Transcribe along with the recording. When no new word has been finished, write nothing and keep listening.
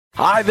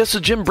Hi, this is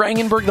Jim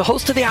Brangenberg, the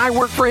host of the I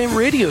Work For Him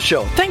radio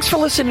show. Thanks for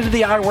listening to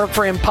the I Work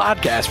For Him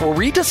podcast, where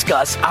we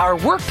discuss our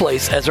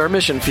workplace as our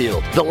mission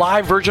field. The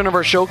live version of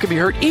our show can be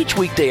heard each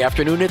weekday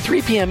afternoon at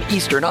 3 p.m.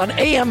 Eastern on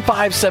AM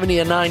 570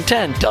 and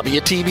 910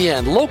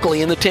 WTBN,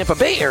 locally in the Tampa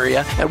Bay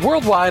area, and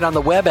worldwide on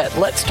the web at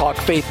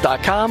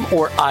letstalkfaith.com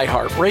or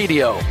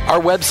iHeartRadio. Our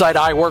website,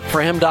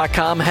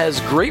 iworkforhim.com, has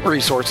great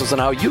resources on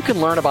how you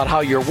can learn about how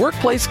your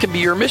workplace can be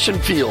your mission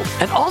field.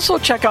 And also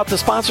check out the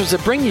sponsors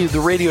that bring you the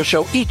radio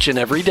show each and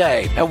every day.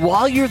 And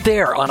while you're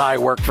there on I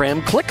Work For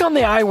Him, click on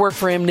the I Work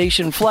For Him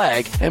Nation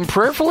flag and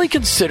prayerfully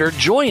consider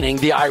joining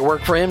the I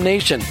Work For Him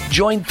Nation.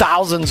 Join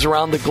thousands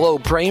around the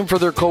globe praying for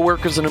their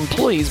coworkers and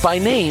employees by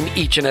name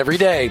each and every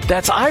day.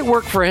 That's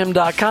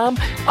iworkforhim.com,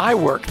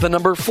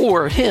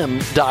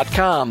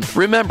 iwork4him.com.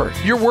 Remember,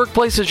 your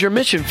workplace is your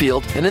mission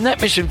field, and in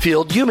that mission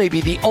field, you may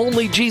be the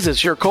only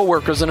Jesus your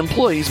coworkers and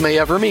employees may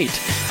ever meet.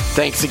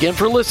 Thanks again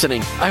for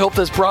listening. I hope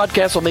this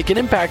broadcast will make an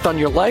impact on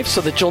your life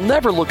so that you'll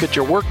never look at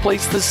your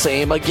workplace the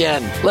same again.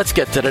 Let's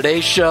get to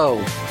today's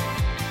show.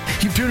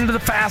 You've tuned into the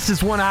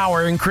fastest 1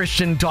 hour in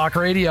Christian talk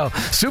radio.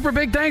 Super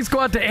big thanks go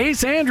out to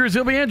Ace Andrews.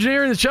 He'll be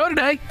engineering the show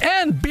today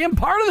and being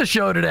part of the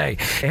show today.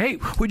 Hey,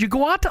 would you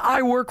go out to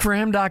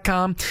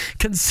iworkforhim.com?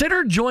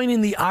 Consider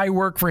joining the I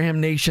Work For Him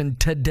Nation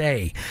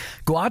today.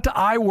 Go out to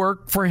I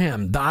Work For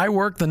Him, the I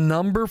Work, the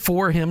number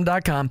for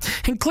him.com,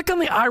 and click on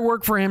the I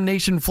Work For Him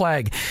Nation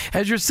flag.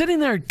 As you're sitting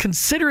there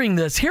considering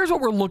this, here's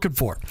what we're looking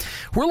for.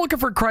 We're looking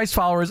for Christ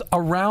followers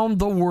around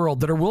the world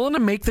that are willing to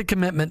make the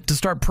commitment to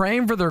start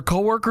praying for their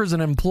coworkers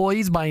and employees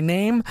by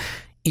name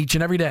each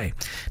and every day.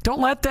 Don't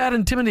let that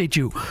intimidate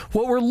you.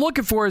 What we're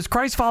looking for is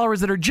Christ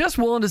followers that are just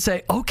willing to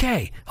say,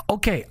 okay,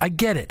 I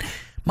get it.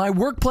 My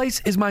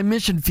workplace is my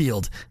mission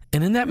field.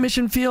 And in that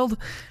mission field,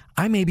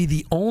 I may be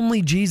the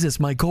only Jesus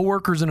my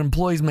coworkers and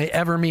employees may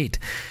ever meet.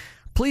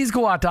 Please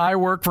go out to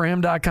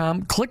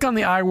iworkforhim.com, click on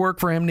the I Work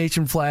For Him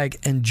Nation flag,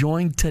 and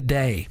join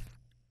today.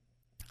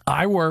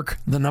 I work,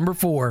 the number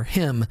for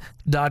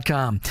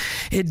him.com.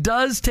 It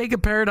does take a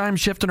paradigm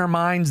shift in our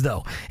minds,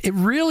 though. It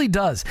really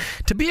does.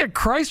 To be a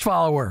Christ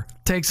follower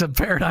takes a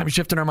paradigm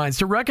shift in our minds,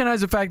 to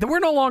recognize the fact that we're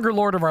no longer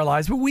Lord of our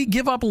lives, but we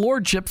give up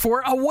lordship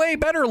for a way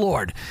better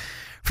Lord.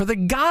 For the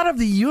God of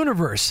the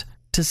universe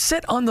to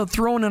sit on the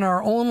throne in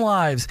our own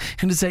lives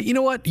and to say, you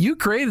know what, you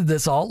created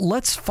this all,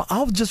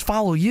 I'll just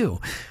follow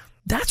you.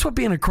 That's what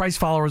being a Christ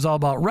follower is all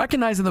about,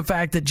 recognizing the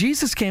fact that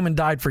Jesus came and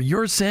died for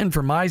your sin,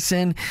 for my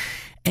sin,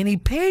 and he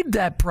paid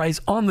that price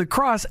on the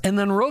cross and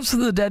then rose from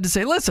the dead to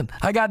say, listen,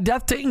 I got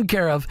death taken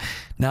care of.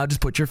 Now just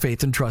put your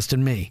faith and trust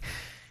in me.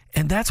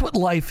 And that's what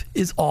life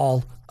is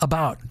all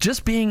about.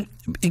 Just being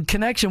in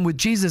connection with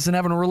Jesus and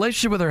having a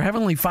relationship with our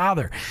Heavenly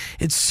Father.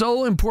 It's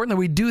so important that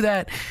we do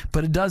that,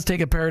 but it does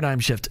take a paradigm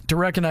shift to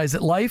recognize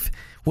that life,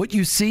 what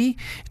you see,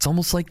 it's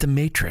almost like the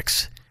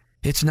Matrix.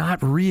 It's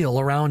not real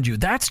around you.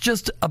 That's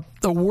just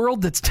a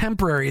world that's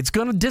temporary. It's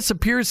going to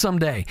disappear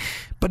someday.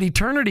 But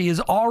eternity has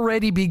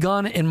already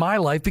begun in my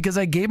life because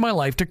I gave my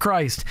life to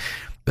Christ.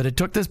 But it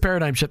took this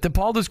paradigm shift that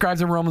Paul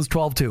describes in Romans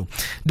 12:2.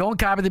 Don't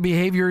copy the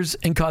behaviors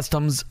and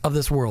customs of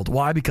this world.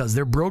 Why? Because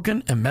they're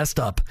broken and messed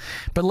up.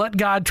 But let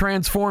God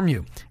transform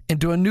you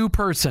into a new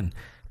person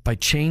by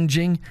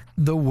changing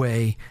the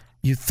way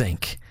you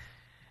think.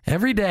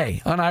 Every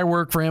day on I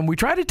Work For Him, we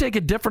try to take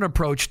a different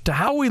approach to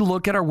how we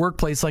look at our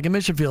workplace like a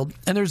mission field.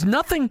 And there's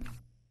nothing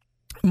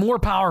more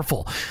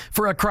powerful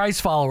for a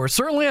Christ follower,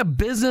 certainly a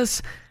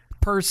business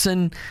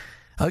person,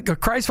 a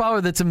Christ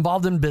follower that's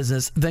involved in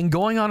business, than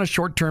going on a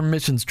short-term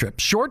missions trip.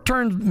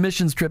 Short-term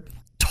missions trip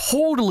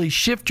totally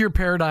shift your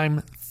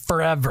paradigm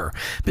forever,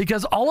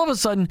 because all of a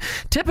sudden,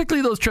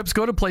 typically those trips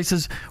go to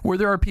places where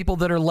there are people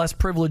that are less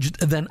privileged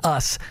than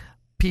us,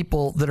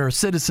 people that are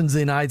citizens of the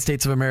United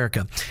States of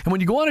America. And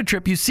when you go on a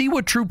trip, you see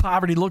what true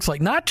poverty looks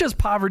like. Not just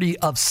poverty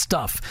of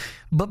stuff,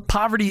 but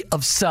poverty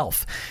of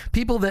self.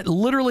 People that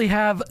literally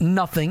have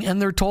nothing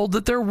and they're told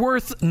that they're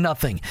worth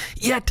nothing.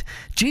 Yet,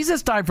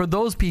 Jesus died for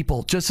those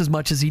people just as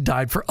much as he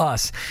died for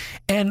us.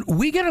 And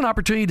we get an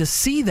opportunity to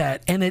see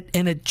that, and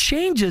it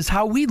changes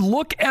how we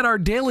look at our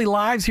daily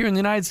lives here in the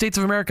United States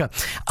of America.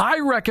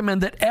 I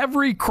recommend that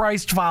every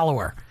Christ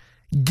follower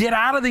get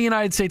out of the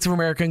United States of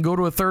America and go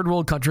to a third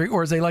world country,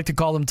 or as they like to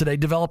call them today,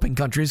 developing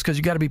countries, because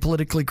you got to be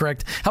politically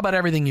correct about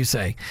everything you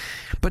say.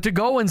 But to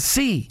go and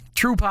see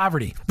true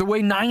poverty, the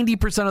way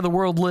 90% of the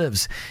world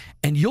lives,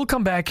 and you'll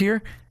come back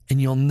here and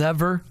you'll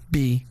never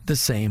be the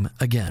same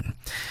again.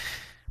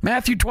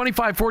 Matthew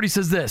 25:40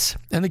 says this,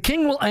 and the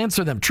king will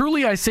answer them,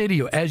 truly I say to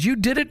you, as you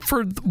did it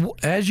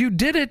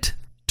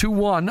to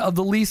one of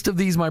the least of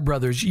these, my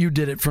brothers, you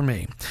did it for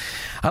me.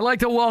 I'd like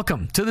to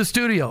welcome to the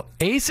studio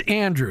Ace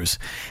Andrews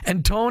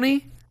and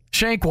Tony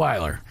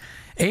Shankweiler.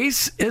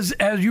 Ace is,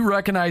 as you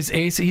recognize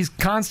Ace, he's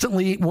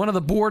constantly one of the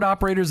board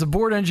operators, the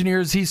board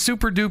engineers. He's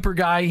super duper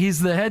guy.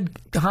 He's the head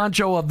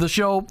honcho of the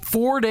show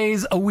 4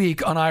 days a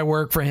week on I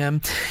Work for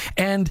Him.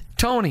 And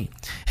Tonie,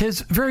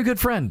 his very good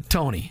friend,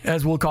 Tonie,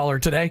 as we'll call her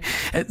today,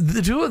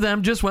 the two of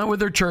them just went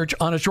with their church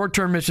on a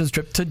short-term missions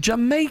trip to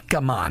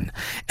Jamaica, man.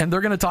 And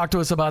they're going to talk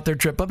to us about their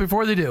trip. But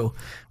before they do,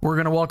 we're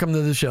going to welcome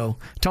to the show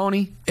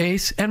Tonie,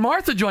 Ace, and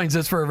Martha joins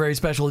us for a very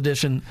special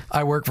edition,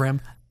 I Work for Him.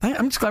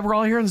 I'm just glad we're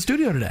all here in the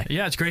studio today.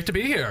 Yeah, it's great to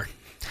be here.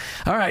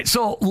 All right,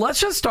 so let's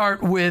just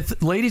start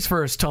with ladies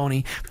first,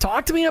 Tonie.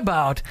 Talk to me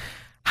about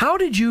how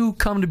did you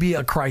come to be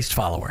a Christ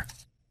follower?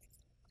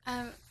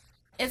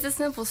 It's a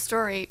simple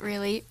story,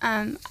 really.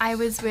 I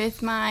was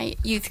with my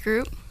youth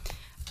group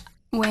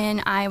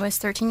when I was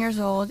 13 years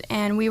old,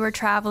 and we were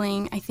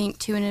traveling, I think,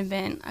 to an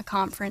event, a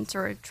conference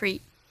or a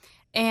retreat.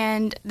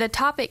 And the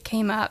topic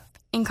came up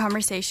in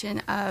conversation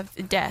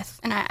of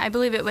death, and I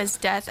believe it was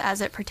death as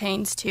it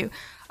pertains to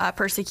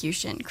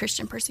persecution,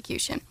 Christian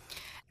persecution.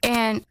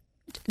 And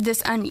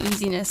this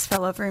uneasiness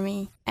fell over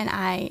me, and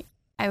I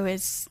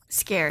was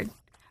scared.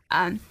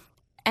 And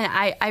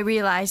I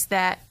realized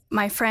that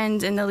my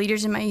friends and the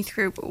leaders in my youth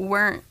group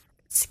weren't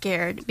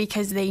scared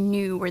because they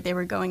knew where they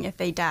were going if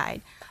they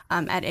died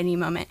at any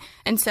moment.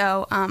 And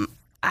so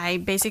I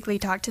basically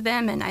talked to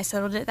them, and I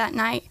settled it that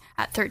night.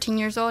 At 13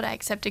 years old, I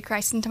accepted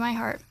Christ into my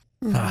heart.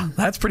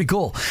 That's pretty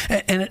cool.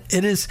 And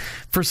it is,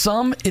 for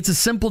some, it's a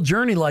simple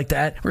journey like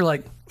that. We're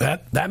like,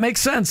 that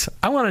makes sense.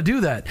 I want to do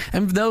that.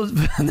 And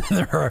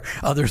there are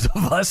others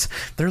of us,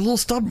 they're a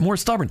little more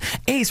stubborn.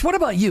 Ace, what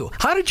about you?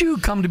 How did you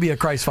come to be a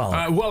Christ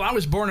follower? Well, I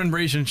was born and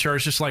raised in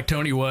church, just like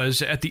Tonie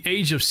was. At the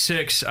age of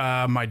 6,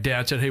 my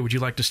dad said, "Hey, would you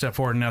like to step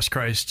forward and ask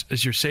Christ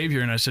as your Savior?"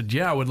 And I said,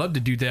 "Yeah, I would love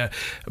to do that."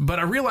 But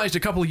I realized a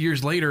couple of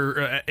years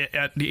later,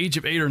 at the age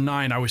of 8 or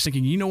 9, I was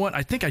thinking, you know what?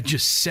 I think I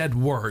just said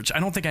words. I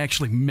don't think I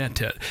actually meant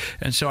it.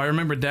 And so I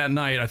remembered that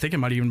night, I think it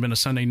might have even been a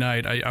Sunday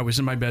night, I was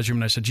in my bedroom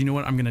and I said, you know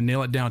what? I'm going to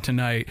nail it down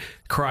tonight.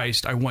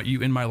 Christ, I want you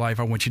in my life.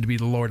 I want you to be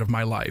the Lord of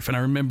my life. And I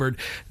remembered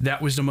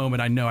that was the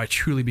moment I know I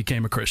truly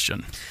became a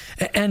Christian.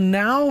 And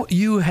now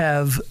you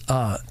have,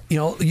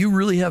 you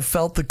really have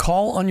felt the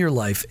call on your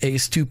life,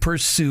 Ace, to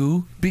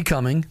pursue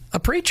becoming a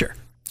preacher.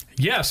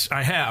 Yes,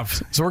 I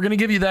have. So we're going to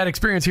give you that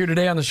experience here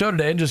today on the show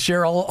today and just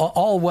share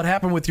all what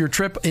happened with your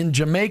trip in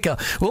Jamaica.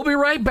 We'll be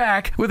right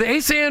back with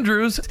Ace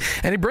Andrews,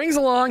 and he brings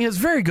along his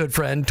very good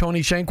friend,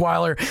 Tonie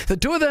Shankweiler. The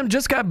two of them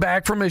just got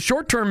back from a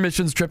short-term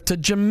missions trip to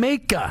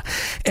Jamaica.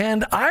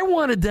 And I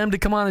wanted them to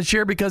come on and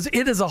share because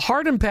it is a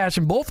heart and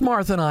passion. Both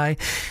Martha and I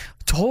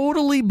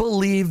totally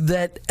believe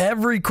that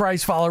every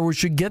Christ follower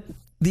should get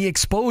the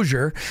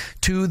exposure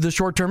to the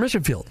short-term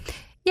mission field.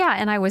 Yeah,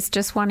 and I was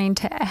just wanting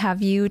to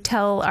have you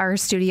tell our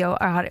studio,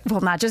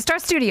 well, not just our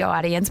studio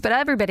audience, but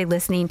everybody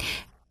listening,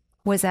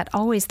 was that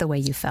always the way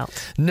you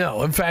felt?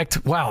 No. In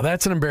fact, wow,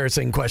 that's an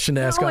embarrassing question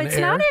to ask on air. No, it's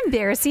not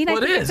embarrassing.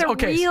 Well, I think it's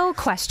a real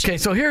question. Okay,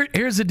 so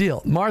here's the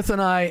deal.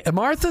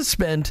 Martha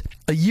spent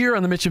a year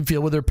on the mission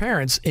field with her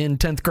parents in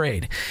 10th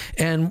grade.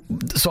 And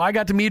so I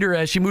got to meet her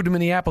as she moved to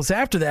Minneapolis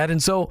after that.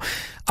 And so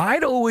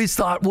I'd always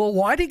thought, well,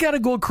 why do you got to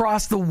go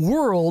across the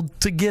world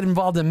to get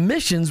involved in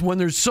missions when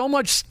there's so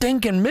much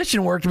stinking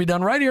mission work to be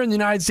done right here in the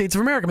United States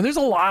of America? I mean, there's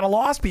a lot of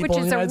lost people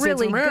in the United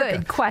States of America. Which is a really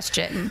good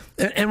question.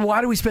 And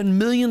why do we spend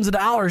millions of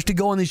dollars to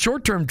go on these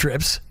short-term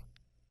trips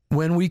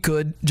when we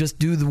could just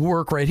do the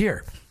work right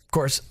here? Of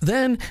course,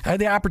 then I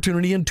had the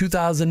opportunity in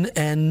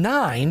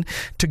 2009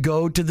 to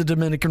go to the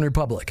Dominican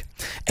Republic.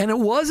 And it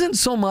wasn't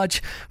so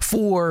much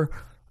for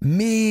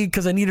me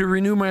because I needed to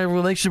renew my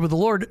relationship with the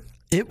Lord.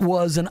 It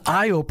was an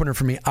eye-opener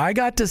for me. I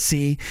got to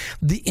see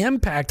the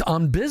impact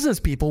on business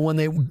people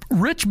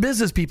rich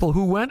business people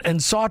who went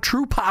and saw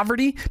true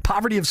poverty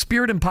of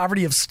spirit and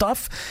poverty of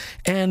stuff.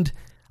 And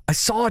I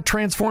saw it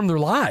transform their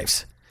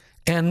lives.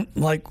 And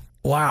like,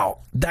 wow,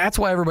 that's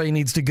why everybody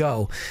needs to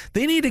go.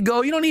 They need to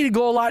go. You don't need to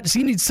go a lot. So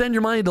you need to send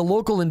your money to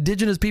local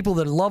indigenous people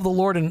that love the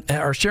Lord and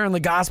are sharing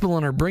the gospel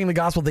and are bringing the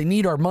gospel. They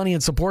need our money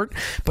and support.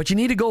 But you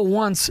need to go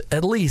once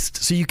at least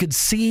so you could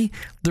see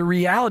the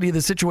reality of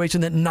the situation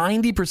that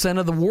 90%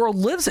 of the world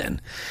lives in.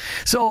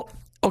 So,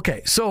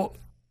 okay, so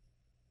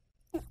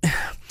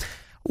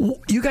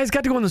you guys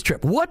got to go on this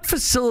trip. What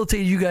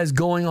facilitated you guys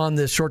going on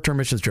this short-term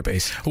missions trip,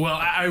 Ace? Well,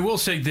 I will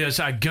say this.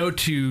 I go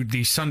to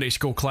the Sunday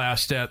school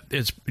class that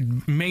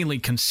mainly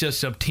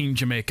consists of Team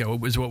Jamaica,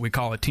 is what we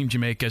call it, Team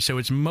Jamaica. So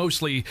it's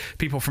mostly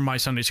people from my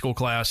Sunday school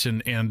class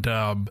and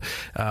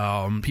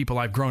people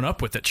I've grown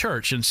up with at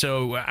church. And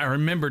so I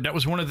remember that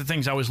was one of the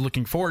things I was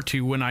looking forward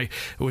to when I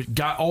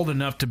got old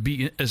enough to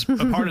be as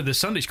a part of the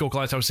Sunday school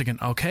class. I was thinking,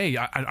 okay,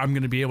 I'm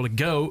going to be able to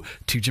go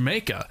to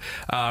Jamaica.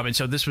 And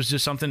so this was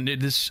just something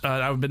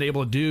I've been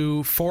able to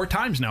do 4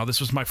 times now. This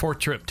was my 4th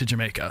trip to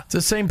Jamaica. It's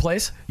the same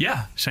place?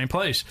 Yeah, same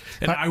place.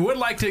 And I would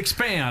like to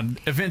expand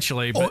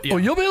eventually. But yeah.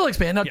 You'll be able to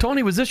expand. Now, yeah.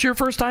 Tonie, was this your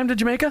first time to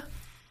Jamaica?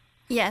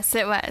 Yes,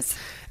 it was.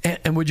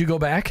 And would you go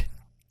back?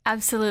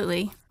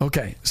 Absolutely.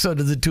 Okay, so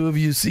do the two of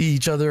you see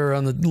each other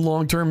on the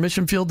long-term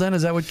mission field then?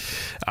 Is that what?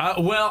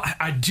 Well,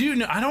 I do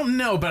know. I don't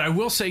know, but I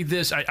will say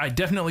this. I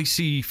definitely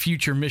see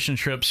future mission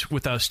trips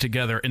with us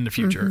together in the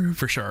future,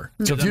 for sure.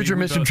 So future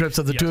mission trips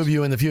of the two of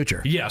you in the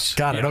future? Yes.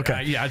 Got it,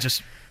 okay.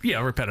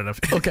 Repetitive.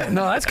 Okay,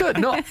 no, that's good.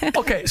 No,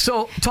 okay,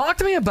 so talk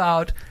to me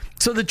about...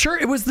 So the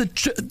church, it was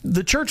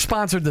the church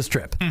sponsored this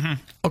trip. Mm-hmm.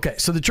 Okay,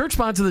 so the church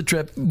sponsored the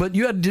trip, but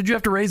did you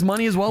have to raise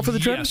money as well for the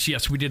trip?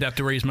 Yes, we did have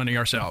to raise money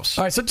ourselves.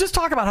 All right, so just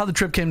talk about how the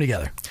trip came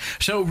together.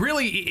 So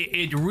really,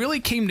 it really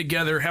came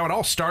together. How it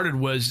all started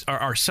was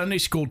our Sunday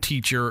school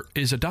teacher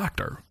is a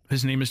doctor.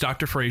 His name is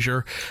Dr.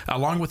 Frazier,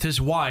 along with his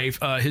wife.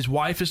 His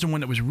wife is the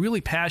one that was really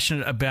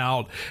passionate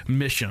about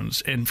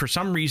missions, and for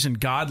some reason,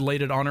 God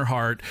laid it on her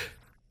heart.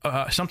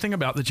 Something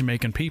about the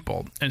Jamaican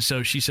people. And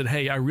so she said,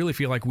 hey, I really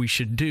feel like we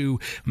should do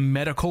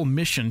medical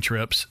mission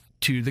trips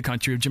to the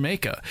country of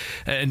Jamaica.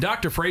 And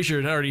Dr.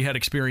 Frazier had already had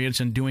experience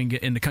in doing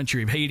it in the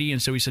country of Haiti.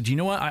 And so he said, you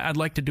know what? I'd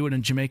like to do it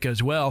in Jamaica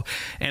as well.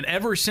 And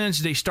ever since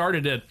they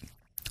started it,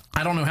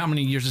 I don't know how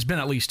many years. It's been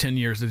at least 10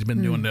 years that they've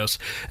been doing this.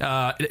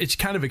 It's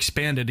kind of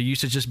expanded. It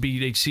used to just be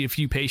they'd see a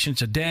few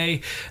patients a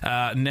day.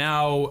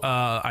 Now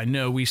I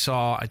know we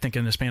saw, I think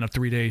in the span of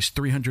 3 days,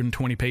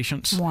 320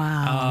 patients.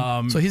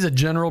 Wow. So he's a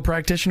general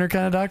practitioner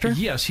kind of doctor?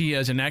 Yes, he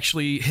is. And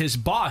actually, his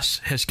boss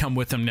has come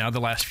with him now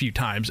the last few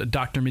times.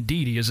 Dr.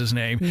 Medidi is his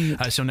name.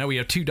 So now we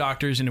have 2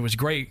 doctors, and it was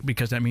great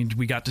because that means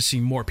we got to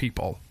see more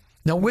people.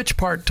 Now, which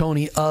part,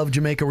 Tonie, of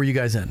Jamaica were you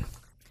guys in?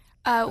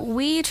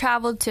 We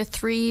traveled to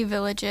 3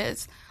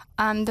 villages.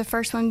 The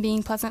first one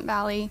being Pleasant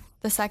Valley,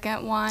 the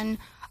second one,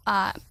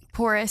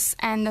 Porus,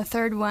 and the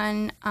third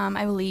one,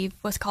 I believe,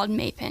 was called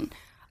Maypen.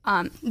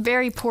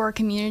 Very poor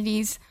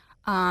communities,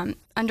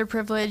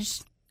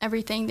 underprivileged,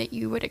 everything that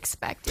you would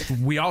expect.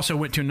 We also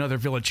went to another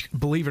village,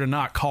 believe it or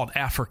not, called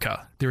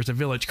Africa. There's a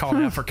village called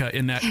Africa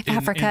in that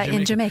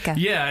in Jamaica.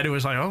 Yeah, and it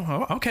was like,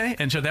 oh, okay.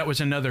 And so that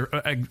was another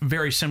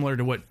very similar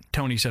to what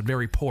Tonie said,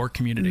 very poor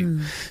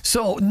community.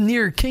 So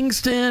near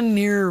Kingston,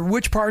 near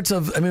which parts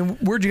of? I mean,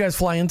 where'd you guys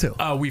fly into?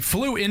 We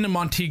flew into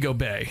Montego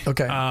Bay.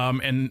 Okay.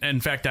 And in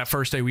fact, that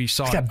first day we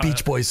saw. It's got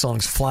Beach Boys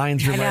songs flying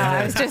through my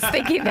head. I was just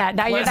thinking that.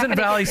 Now Pleasant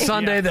Valley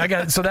Sunday.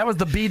 Yeah. So that was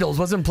the Beatles.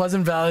 Wasn't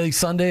Pleasant Valley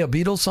Sunday a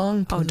Beatles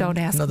song? Oh, don't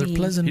ask Another me.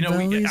 Pleasant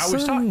Valley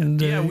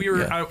Sunday.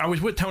 I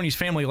was with Tonie's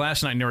family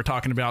last night, and they were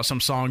talking about some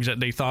songs that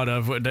they thought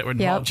of that would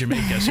involve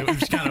Jamaica. So it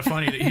was kind of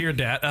funny to hear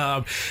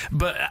that.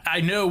 But I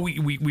know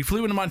we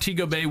flew into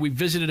Montego Bay. We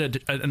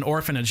visited an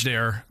orphanage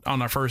there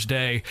on our first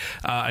day,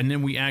 and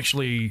then we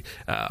actually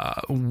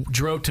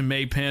drove to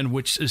Maypen,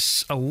 which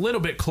is a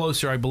little bit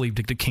closer, I believe,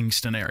 to the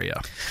Kingston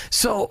area.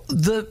 So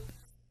the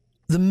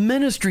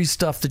ministry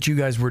stuff that you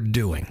guys were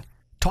doing.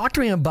 Talk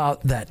to me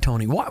about that,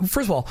 Tonie.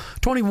 First of all,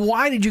 Tonie,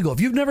 why did you go? If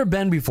you've never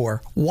been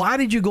before, why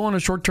did you go on a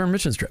short-term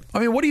missions trip? I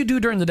mean, what do you do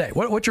during the day?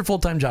 What's your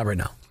full-time job right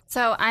now?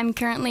 So I'm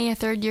currently a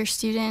third-year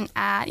student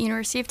at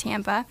University of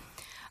Tampa,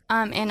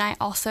 and I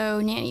also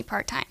nanny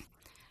part-time.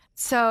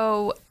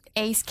 So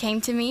Ace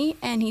came to me,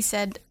 and he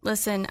said,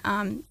 listen,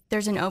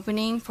 there's an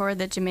opening for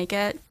the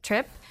Jamaica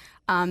trip.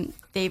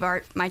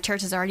 My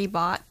church has already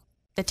bought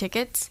the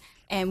tickets,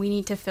 and we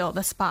need to fill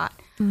the spot.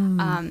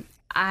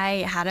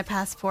 I had a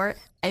passport.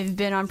 I've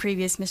been on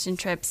previous mission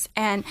trips.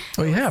 And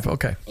you have?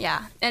 Okay.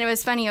 Yeah. And it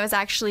was funny. I was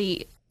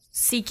actually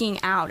seeking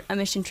out a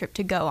mission trip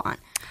to go on.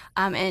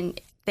 And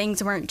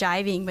things weren't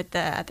jiving with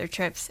the other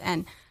trips.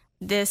 And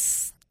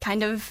this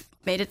kind of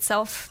made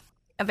itself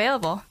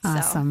available.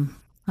 Awesome.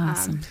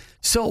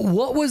 So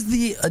what was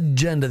the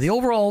agenda, the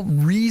overall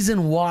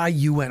reason why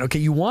you went? Okay,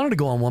 you wanted to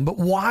go on one, but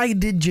why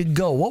did you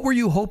go? What were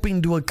you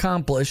hoping to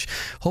accomplish,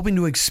 hoping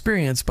to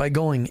experience by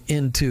going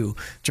into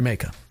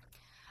Jamaica?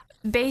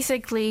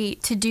 Basically,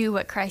 to do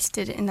what Christ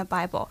did in the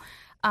Bible.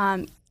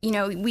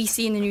 We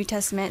see in the New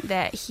Testament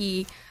that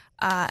he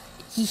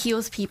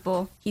heals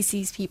people, he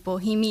sees people,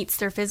 he meets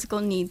their physical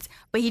needs,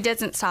 but he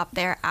doesn't stop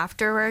there.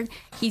 Afterward,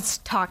 he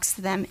talks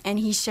to them and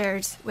he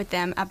shares with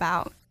them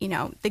about,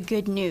 the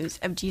good news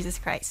of Jesus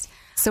Christ.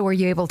 So were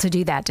you able to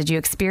do that? Did you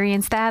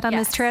experience that on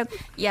this trip?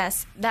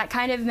 Yes, that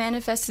kind of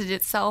manifested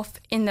itself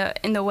in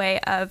the way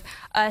of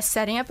us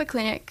setting up a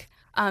clinic,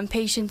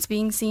 patients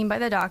being seen by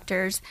the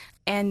doctors,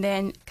 and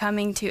then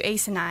coming to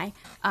Ace and I,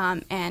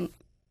 and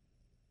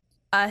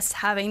us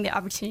having the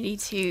opportunity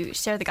to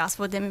share the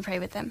gospel with them and pray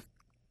with them.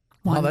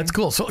 Wow, that's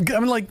cool. So I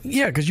mean,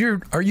 because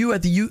are you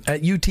at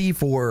UT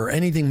for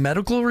anything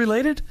medical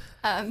related?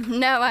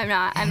 No, I'm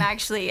not. I'm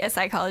actually a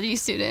psychology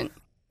student.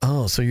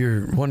 Oh, so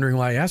you're wondering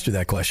why I asked you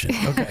that question?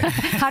 Okay.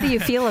 How do you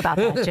feel about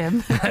that,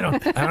 Jim? I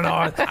don't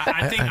know.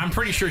 I'm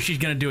pretty sure she's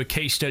going to do a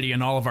case study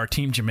on all of our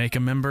Team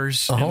Jamaica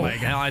members. Oh.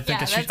 And I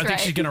think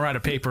she's going to write a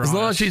paper. As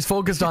long as she's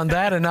focused on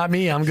that and not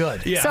me, I'm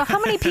good. Yeah. So how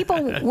many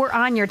people were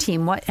on your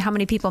team? How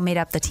many people made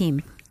up the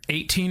team?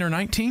 18 or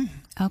 19.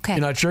 Okay.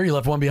 You're not sure? You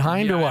left one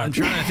behind or what? I'm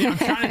trying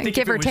to think.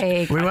 Give or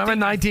take. We went with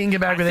 19,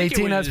 get back with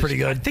 18. That's pretty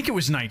good. I think it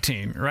was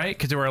 19, right?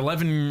 Because there were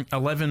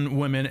 11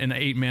 women and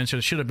 8 men, so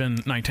it should have been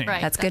 19.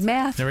 Right. That's good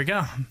math. There we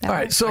go. All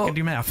right, so I can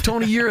do math.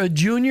 Tonie, you're a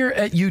junior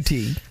at UT,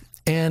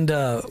 and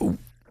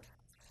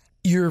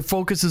your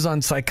focus is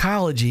on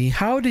psychology.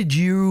 How did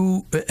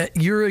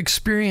your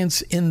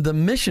experience in the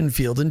mission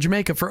field in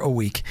Jamaica for a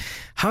week,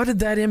 how did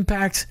that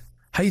impact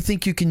how you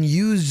think you can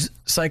use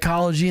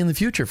psychology in the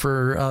future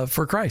for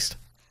Christ?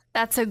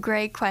 That's a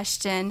great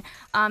question,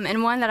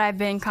 and one that I've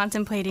been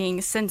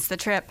contemplating since the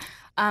trip.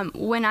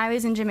 When I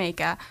was in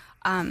Jamaica,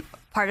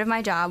 part of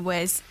my job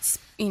was,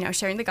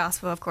 sharing the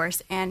gospel, of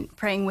course, and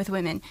praying with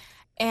women.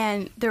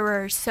 And there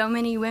were so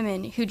many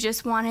women who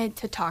just wanted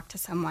to talk to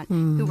someone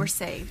who were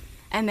saved.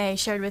 And they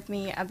shared with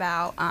me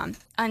about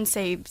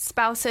unsaved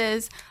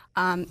spouses,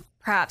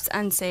 perhaps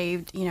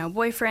unsaved,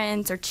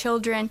 boyfriends or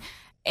children.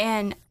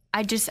 And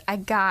I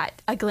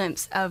got a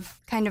glimpse of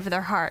kind of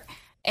their heart.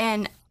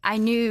 And I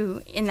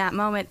knew in that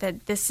moment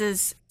that this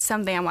is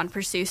something I want to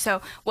pursue.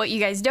 So what you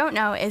guys don't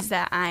know is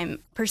that I'm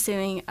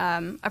pursuing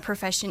a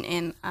profession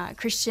in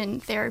Christian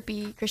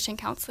therapy, Christian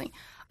counseling.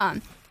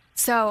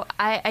 So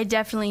I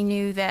definitely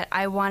knew that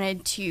I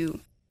wanted to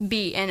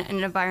be in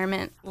an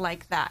environment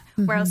like that,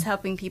 where I was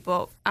helping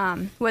people,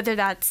 whether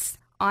that's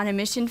on a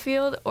mission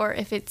field or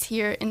if it's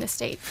here in the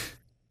States.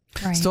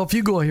 Right. So if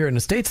you go here in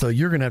the States, though,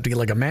 you're going to have to get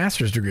like a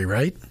master's degree,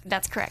 right?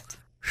 That's correct.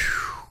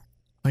 Whew.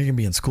 You're going to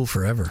be in school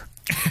forever.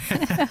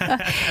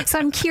 So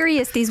I'm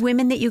curious, these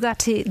women that you got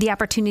the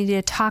opportunity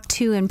to talk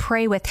to and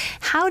pray with,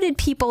 how did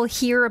people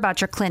hear about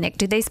your clinic?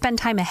 Did they spend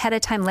time ahead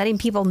of time letting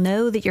people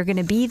know that you're going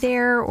to be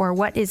there, or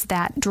what is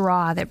that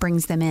draw that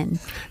brings them in?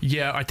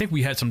 Yeah, I think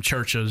we had some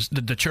churches,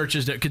 the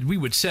churches that we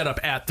would set up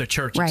at the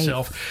church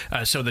itself,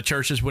 so the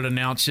churches would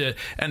announce it.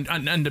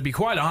 And to be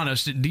quite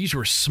honest, these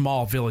were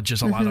small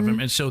villages, a lot of them,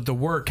 and so the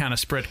word kind of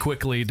spread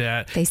quickly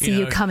that they see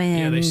you coming.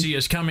 Yeah, they see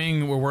us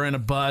coming. We're in a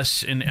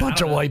bus, and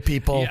bunch of white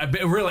people. Yeah,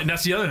 really.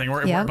 That's the other thing.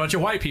 We're a bunch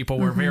of white people.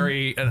 We're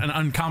very an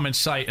uncommon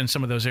sight in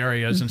some of those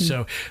areas, and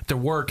so the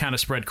word kind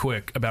of spread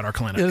quick about our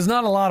clinic. There's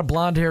not a lot of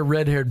blonde-haired,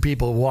 red-haired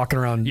people walking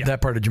around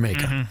that part of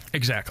Jamaica.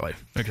 Exactly.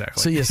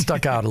 So you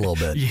stuck out a little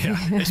bit.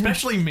 Yeah,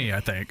 especially me. I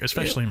think,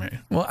 especially me.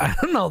 Well, I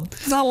don't know.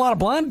 There's not a lot of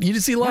blonde. You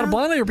didn't see a lot of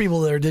blonde-haired people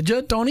there, did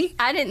you, Tony?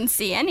 I didn't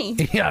see any.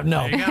 Yeah,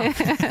 no.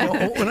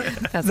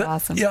 That's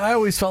awesome. Yeah, I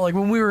always felt like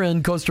when we were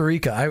in Costa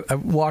Rica, I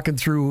walking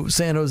through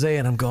San Jose,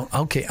 and I'm going,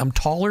 okay, I'm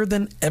taller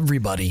than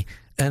everybody,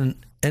 and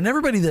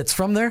everybody that's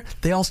from there,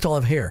 they all still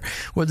have hair.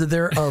 Whether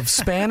they're of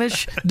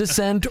Spanish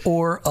descent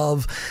or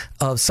of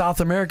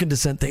South American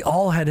descent, they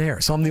all had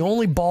hair. So I'm the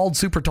only bald,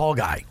 super tall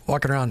guy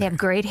walking around They there. have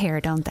great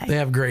hair, don't they? They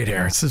have great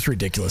hair. It's just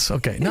ridiculous.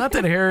 Okay. Not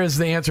that hair is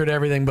the answer to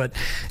everything, but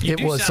it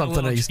was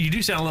something I used to... You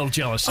do sound a little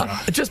jealous, though.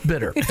 It's just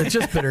bitter. It's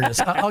just bitterness.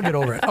 I'll get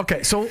over it.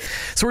 Okay, so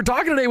we're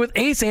talking today with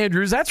Ace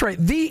Andrews. That's right,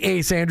 the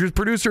Ace Andrews,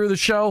 producer of the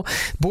show,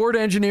 board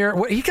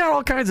engineer. He got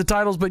all kinds of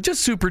titles, but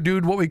just super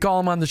dude, what we call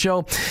him on the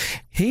show.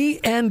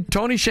 He and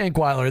Tony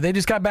Shankweiler, they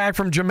just got back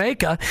from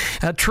Jamaica,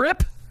 a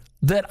trip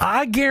that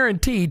I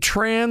guarantee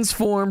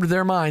transformed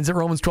their minds that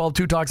Romans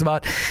 12:2 talks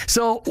about.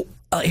 So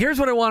here's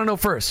what I want to know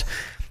first.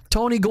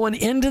 Tony, going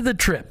into the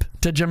trip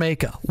to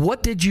Jamaica,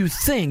 what did you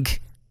think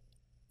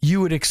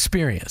you would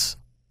experience?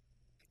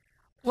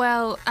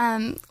 Well,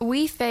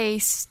 we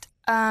faced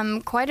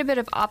quite a bit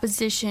of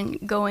opposition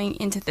going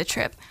into the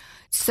trip.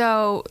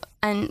 So,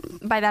 and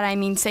by that I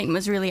mean Satan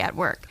was really at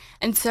work.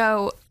 And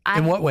so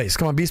in what ways?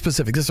 Come on, be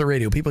specific. This is a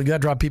radio. People, you got to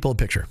draw people a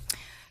picture.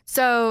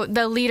 So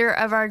the leader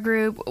of our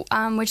group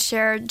would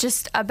share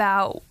just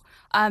about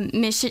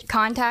mission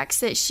contacts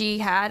that she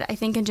had, I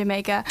think in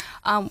Jamaica,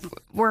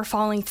 were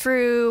falling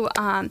through.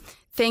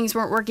 Things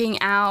weren't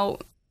working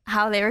out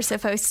how they were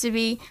supposed to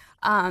be.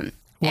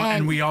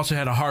 And we also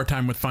had a hard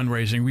time with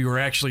fundraising. We were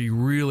actually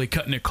really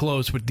cutting it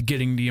close with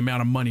getting the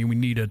amount of money we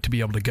needed to be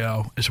able to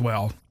go as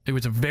well. It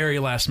was a very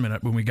last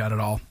minute when we got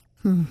it all.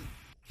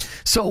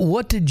 So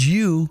what did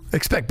you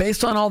expect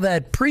based on all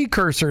that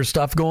precursor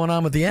stuff going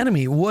on with the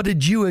enemy? What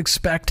did you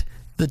expect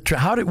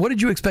what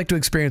did you expect to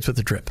experience with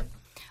the trip?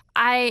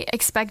 I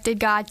expected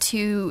God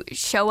to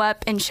show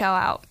up and show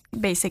out,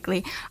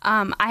 basically.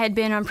 I had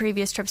been on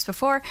previous trips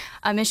before,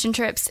 mission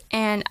trips,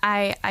 and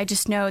I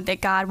just know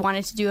that God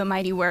wanted to do a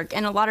mighty work,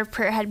 and a lot of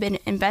prayer had been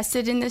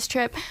invested in this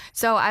trip,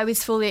 so I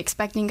was fully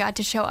expecting God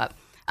to show up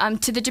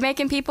to the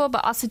Jamaican people,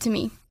 but also to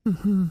me.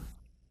 Mm-hmm.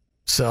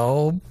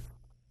 So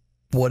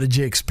what did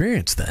you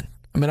experience then?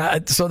 I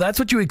mean, so that's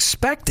what you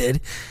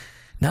expected.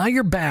 Now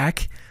you're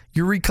back,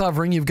 you're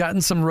recovering, you've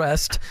gotten some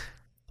rest.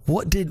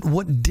 What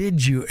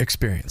did you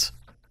experience?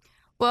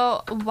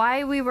 Well,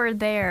 while we were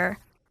there,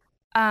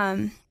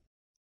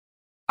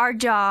 our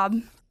job,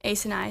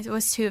 Ace and I,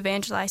 was to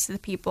evangelize to the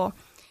people.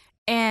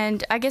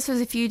 And I guess it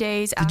was a few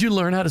days after. Did you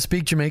learn how to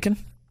speak Jamaican?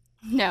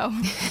 No.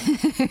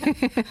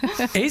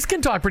 Ace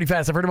can talk pretty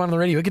fast. I've heard him on the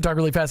radio. He can talk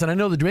really fast. And I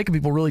know the Jamaican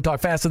people really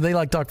talk fast, and they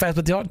like to talk fast,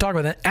 but they talk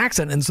with an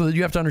accent. And so that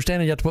you have to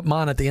understand it, you have to put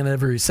 "man" at the end of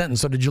every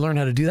sentence. So did you learn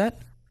how to do that?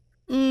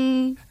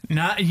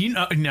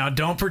 Now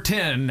don't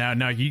pretend.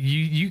 Now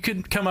you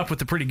could come up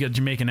with a pretty good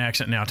Jamaican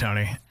accent now,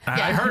 Tony.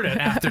 I heard it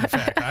after the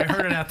fact.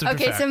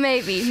 Okay, so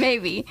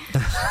maybe.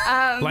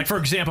 Like for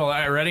example, all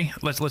right, ready?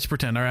 Let's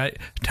pretend. All right,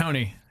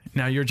 Tony.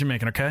 Now you're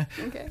Jamaican, okay?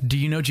 Okay. Do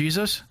you know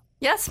Jesus?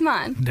 Yes,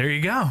 man. There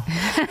you go.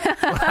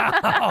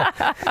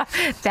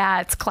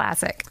 That's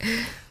classic.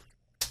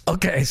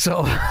 Okay,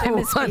 so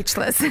I'm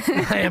speechless.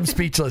 I am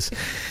speechless.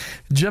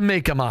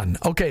 Jamaica, man.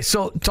 Okay,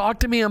 so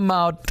talk to me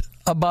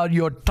about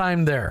your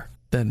time there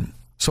then.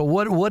 So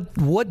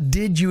what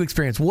did you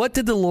experience? What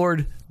did the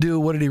Lord do?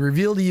 What did he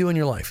reveal to you in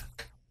your life?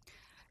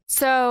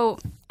 So,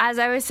 as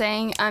I was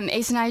saying,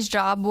 Ace and I's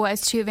job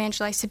was to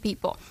evangelize to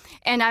people.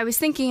 And I was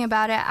thinking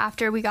about it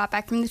after we got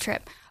back from the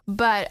trip.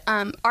 But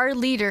our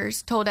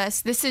leaders told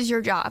us, this is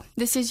your job.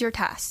 This is your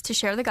task, to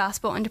share the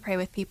gospel and to pray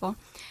with people.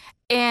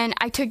 And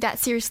I took that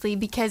seriously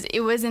because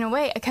it was, in a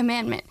way, a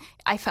commandment,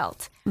 I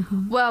felt.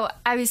 Mm-hmm. Well,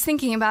 I was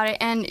thinking about it,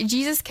 and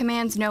Jesus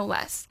commands no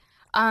less.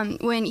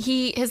 When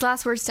his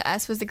last words to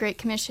us was the Great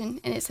Commission,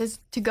 and it says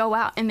to go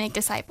out and make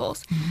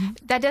disciples.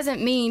 Mm-hmm. That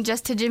doesn't mean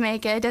just to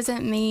Jamaica. It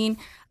doesn't mean,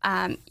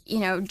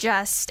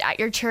 just at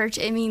your church.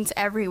 It means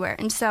everywhere.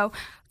 And so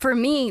for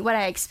me, what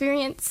I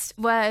experienced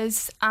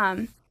was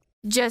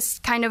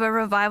just kind of a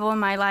revival in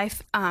my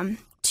life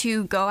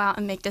to go out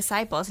and make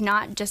disciples,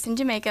 not just in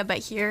Jamaica, but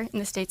here in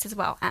the States as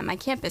well, at my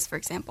campus, for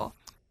example.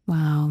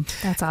 Wow,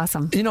 that's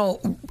awesome. You know,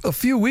 a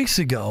few weeks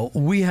ago,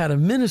 we had a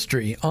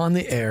ministry on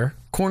the air,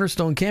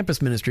 Cornerstone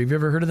Campus Ministry. Have you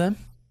ever heard of them?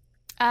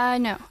 No,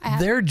 I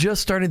haven't. They're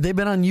just started. They've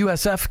been on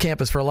USF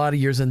campus for a lot of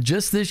years, and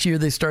just this year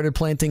they started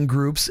planting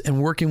groups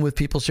and working with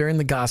people sharing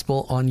the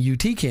gospel on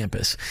UT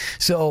campus.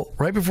 So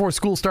right before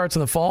school starts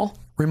in the fall,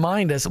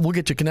 remind us. We'll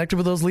get you connected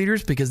with those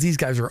leaders because these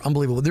guys are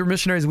unbelievable. They're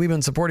missionaries we've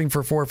been supporting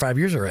for 4 or 5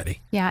 years already.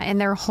 Yeah, and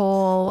their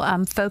whole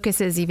focus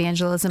is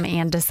evangelism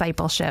and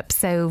discipleship.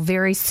 So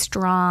very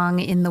strong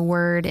in the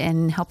word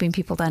and helping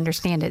people to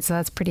understand it. So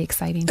that's pretty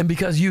exciting. And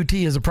because UT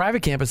is a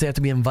private campus, they have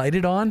to be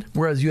invited on,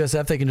 whereas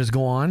USF, they can just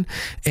go on.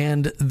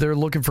 And they're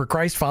looking for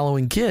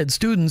Christ-following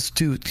students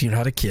to, you're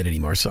not a kid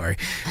anymore, sorry.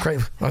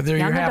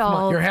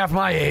 You're half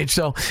my age.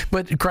 So,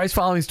 but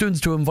Christ-following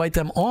students, to invite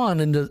them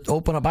on and to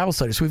open up Bible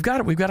studies. So we've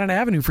got an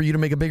avenue for you to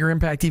make a bigger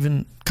impact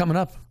even coming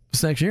up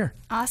this next year.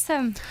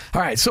 Awesome.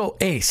 All right, so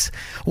Ace,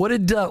 what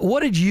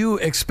did you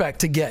expect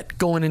to get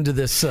going into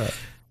this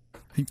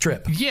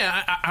trip?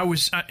 Yeah, I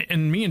was,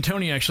 and me and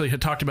Tony actually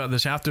had talked about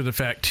this after the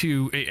fact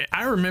too.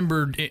 I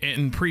remembered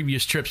in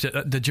previous trips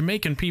that the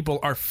Jamaican people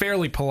are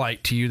fairly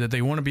polite to you, that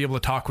they want to be able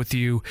to talk with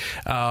you,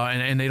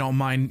 and they don't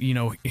mind,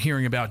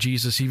 hearing about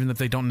Jesus, even if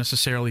they don't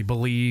necessarily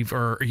believe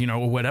or,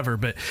 whatever.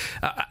 But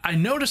I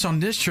noticed on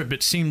this trip,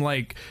 it seemed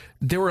like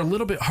they were a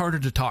little bit harder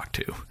to talk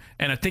to.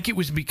 And I think it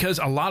was because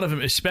a lot of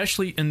them,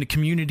 especially in the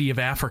community of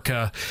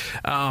Africa,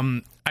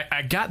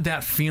 I got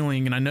that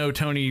feeling, and I know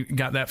Tony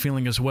got that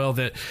feeling as well,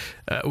 that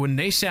when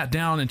they sat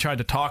down and tried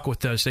to talk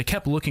with us, they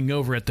kept looking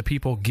over at the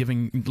people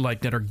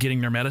that are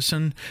getting their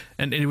medicine.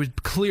 And it was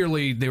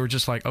clearly, they were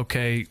just like,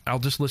 okay, I'll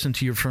just listen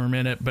to you for a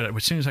minute, but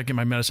as soon as I get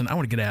my medicine, I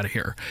want to get out of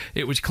here.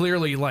 It was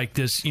clearly like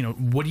this,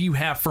 what do you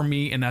have for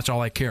me? And that's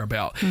all I care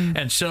about. Mm.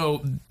 And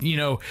so,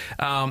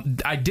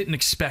 I didn't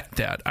expect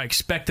that. I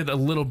expected a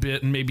little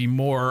bit, and maybe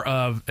more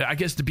of, I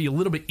guess, to be a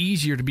little bit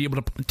easier to be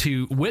able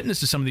to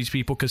witness to some of these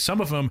people, because some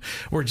of them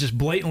were just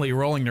blatantly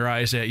rolling their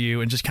eyes at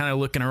you and just kind of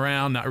looking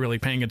around, not really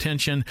paying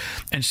attention.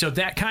 And so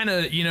that kind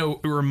of,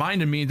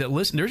 reminded me that,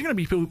 listen, there's going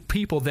to be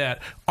people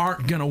that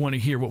aren't going to want to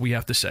hear what we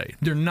have to say.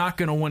 They're not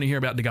going to want to hear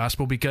about the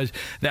gospel, because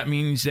that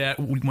means that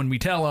when we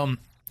tell them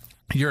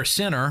you're a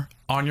sinner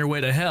on your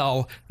way to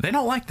hell, they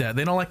don't like that.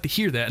 They don't like to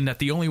hear that, and that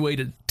the only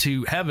way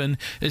to heaven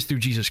is through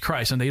Jesus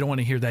Christ, and they don't want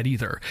to hear that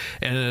either.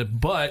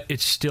 But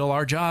it's still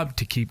our job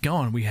to keep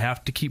going. We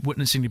have to keep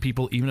witnessing to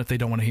people, even if they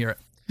don't want to hear it.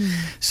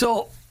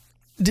 So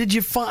did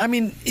you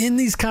find, in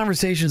these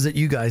conversations that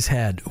you guys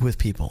had with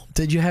people,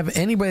 did you have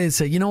anybody that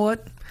say, you know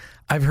what,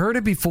 I've heard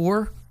it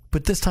before,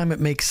 but this time it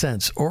makes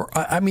sense? Or,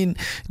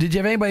 did you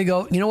have anybody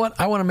go, you know what,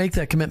 I want to make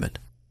that commitment?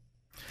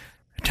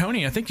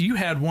 Tony, I think you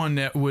had one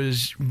that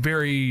was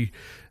very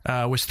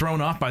was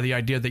thrown off by the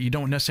idea that you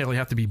don't necessarily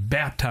have to be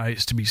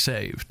baptized to be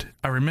saved.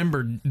 I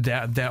remember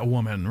that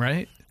woman,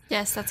 right?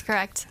 Yes, that's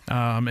correct.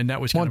 And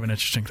that was kind of an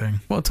interesting thing.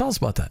 Well, tell us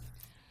about that.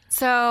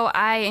 So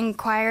I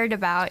inquired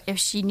about if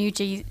she knew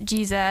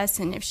Jesus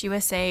and if she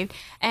was saved,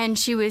 and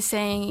she was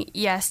saying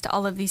yes to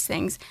all of these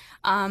things.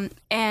 I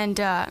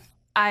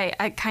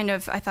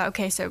thought,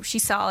 okay, so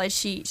she's solid.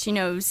 She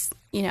knows,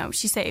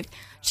 she's saved.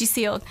 She's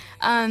sealed.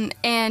 Then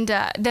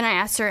I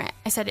asked her,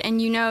 I said,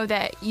 and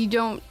that you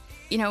don't,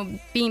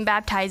 being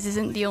baptized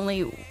isn't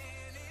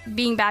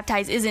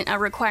a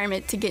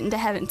requirement to get into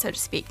heaven, so to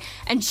speak.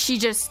 And she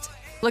just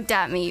looked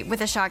at me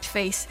with a shocked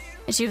face,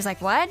 and she was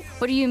like, what?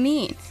 What do you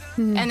mean?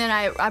 And then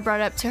I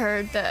brought up to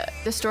her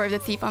the story of the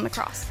thief on the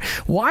cross.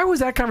 Why was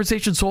that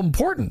conversation so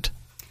important?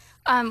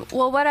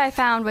 Well, what I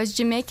found was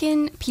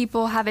Jamaican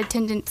people have a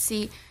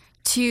tendency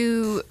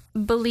to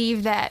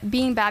believe that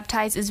being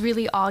baptized is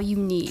really all you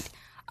need.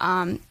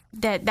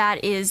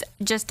 That is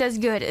just as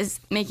good as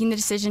making the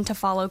decision to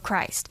follow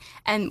Christ.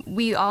 And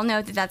we all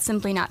know that that's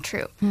simply not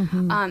true.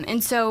 Mm-hmm.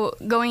 And so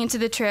going into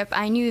the trip,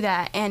 I knew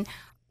that. And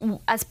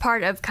as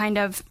part of kind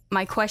of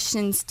my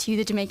questions to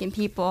the Jamaican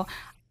people,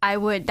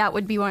 that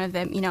would be one of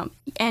them,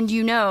 and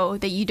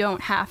that you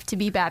don't have to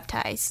be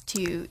baptized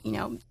to,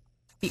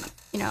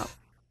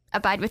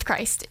 abide with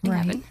Christ in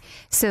heaven.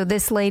 So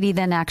this lady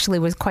then actually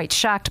was quite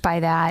shocked by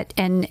that.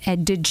 And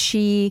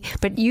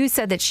but you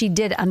said that she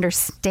did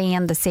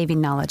understand the saving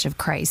knowledge of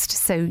Christ.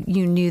 So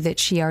you knew that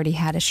she already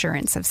had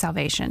assurance of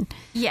salvation.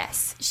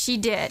 Yes, she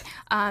did.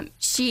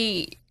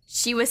 She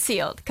was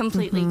sealed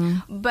completely,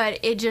 but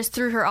it just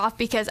threw her off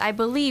because I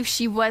believe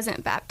she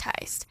wasn't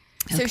baptized.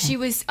 So she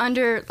was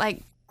under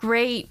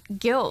great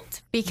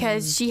guilt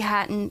because she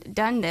hadn't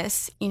done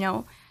this,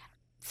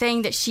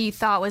 thing that she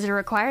thought was a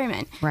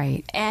requirement.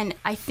 Right. And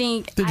I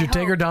think... Did you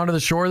take her down to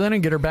the shore then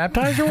and get her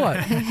baptized or what?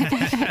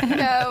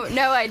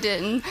 No, I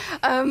didn't.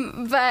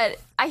 But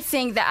I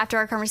think that after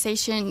our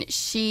conversation,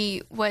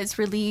 she was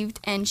relieved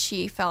and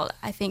she felt,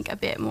 I think, a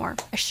bit more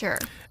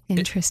assured.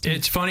 Interesting.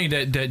 It's funny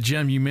that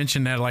Jim, you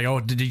mentioned that,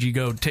 did you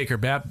go take her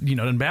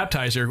and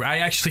baptize her? I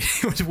actually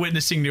was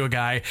witnessing to a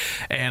guy,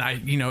 and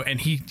and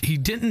he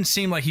didn't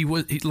seem like he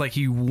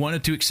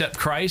wanted to accept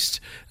Christ,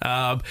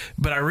 but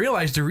I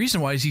realized the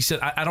reason why is he said,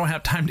 I don't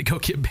have time to go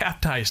get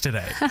baptized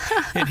today.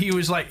 And he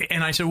was like,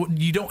 and I said, well,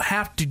 you don't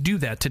have to do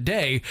that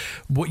today.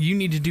 What you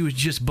need to do is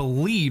just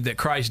believe that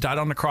Christ died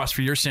on the cross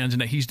for your sins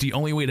and that he's the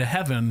only way to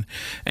heaven.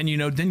 And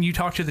then you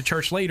talk to the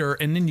church later,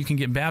 and then you can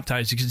get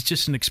baptized because it's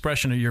just an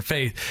expression of your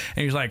faith.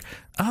 And he's like,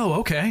 oh,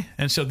 okay.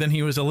 And so then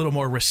he was a little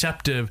more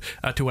receptive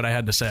to what I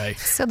had to say.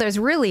 So there's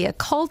really a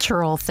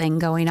cultural thing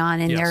going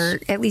on in there,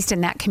 at least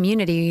in that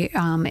community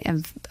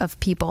of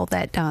people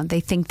that they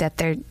think that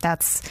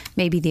that's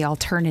maybe the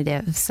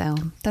alternative. So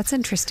that's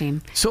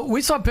interesting. So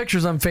we saw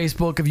pictures on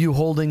Facebook of you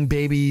holding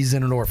babies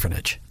in an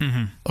orphanage.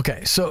 Mm-hmm.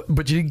 Okay. So,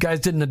 but you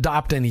guys didn't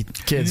adopt any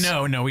kids?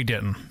 No, we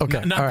didn't.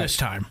 Okay. Not this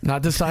time.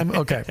 Not this time?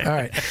 Okay. All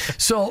right.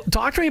 So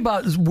talk to me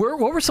about what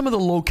were some of the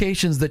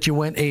locations that you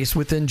went, Ace,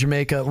 within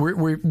Jamaica?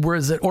 Where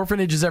is it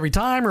orphanages every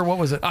time, or what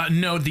was it?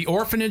 No, the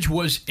orphanage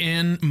was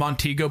in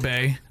Montego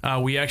Bay.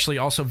 We actually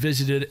also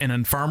visited an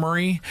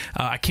infirmary.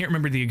 I can't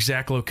remember the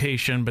exact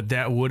location, but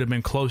that would have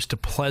been close to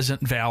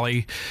Pleasant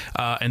Valley.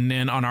 And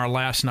then on our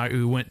last night,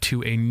 we went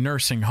to a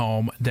nursing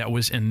home that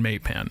was in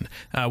Maypen,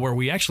 where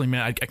we actually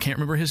met. I can't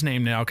remember his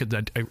name now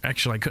because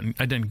I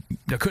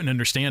couldn't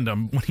understand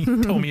him when he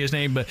told me his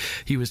name, but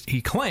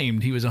he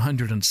claimed he was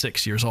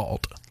 106 years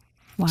old.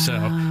 Wow. So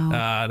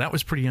that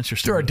was pretty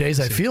interesting. There are days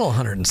I feel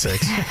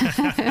 106.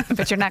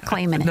 But you're not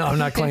claiming it. No, I'm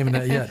not claiming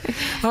that yet.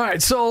 All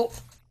right, so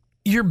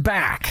you're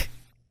back.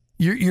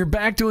 You're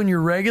back doing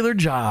your regular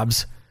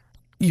jobs.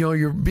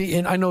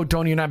 And I know,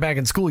 Tony, you're not back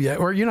in school yet,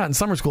 or you're not in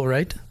summer school,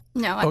 right?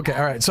 No. Okay,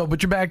 all right. So,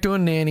 but you're back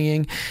doing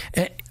nannying.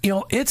 And,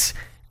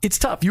 it's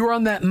tough. You were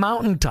on that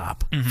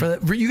mountaintop.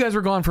 Mm-hmm. You guys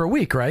were gone for a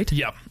week, right?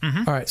 Yep.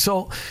 Mm-hmm. All right.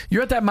 So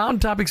you're at that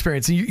mountaintop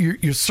experience. And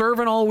you're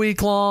serving all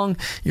week long.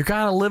 You're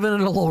kind of living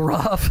it a little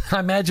rough. I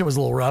imagine it was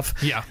a little rough.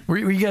 Yeah. Were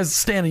you guys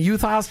staying in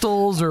youth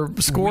hostels or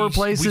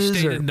places? We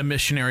stayed in the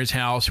missionary's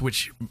house,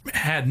 which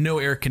had no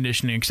air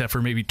conditioning except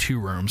for maybe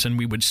 2 rooms, and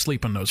we would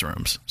sleep in those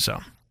rooms. So.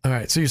 All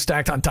right. So you're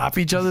stacked on top of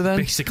each other then?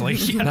 Basically,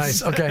 yes.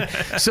 Nice. Okay.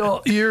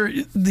 So you're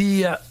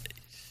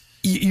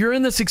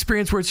in this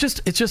experience where it's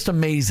just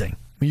amazing.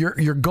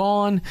 You're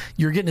gone.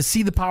 You're getting to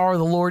see the power of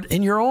the Lord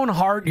in your own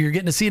heart. You're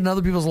getting to see it in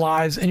other people's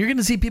lives, and you're getting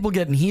to see people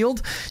getting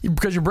healed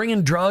because you're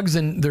bringing drugs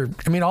and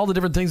all the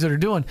different things that they're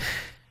doing.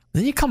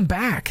 Then you come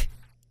back.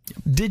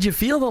 Did you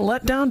feel the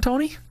letdown,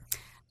 Tony?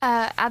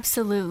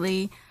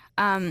 Absolutely.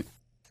 In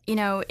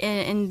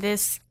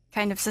this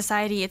kind of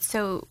society, it's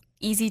so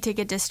easy to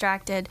get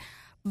distracted.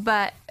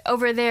 But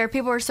over there,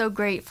 people are so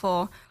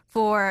grateful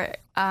for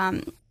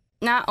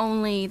not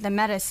only the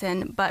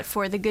medicine, but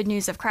for the good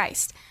news of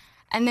Christ.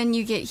 And then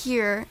you get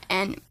here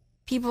and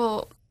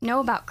people know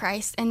about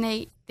Christ and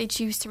they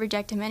choose to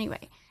reject him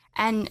anyway.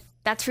 And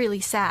that's really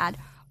sad.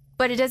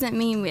 But it doesn't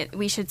mean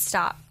we should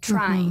stop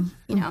trying,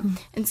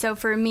 And so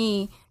for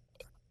me,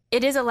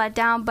 it is a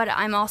letdown, but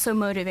I'm also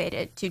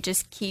motivated to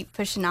just keep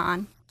pushing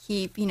on,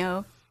 keep,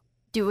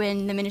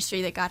 doing the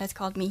ministry that God has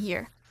called me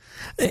here.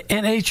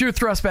 And it's your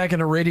thrust back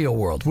in a radio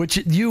world, which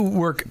you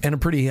work in a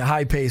pretty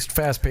high-paced,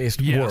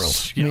 fast-paced world.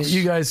 Yes. I mean,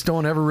 you guys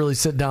don't ever really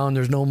sit down.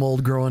 There's no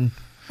mold growing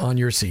on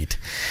your seat.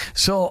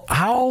 So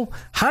how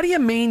do you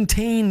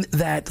maintain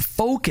that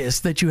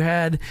focus that you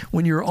had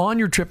when you were on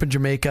your trip in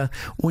Jamaica,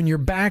 when you're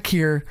back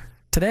here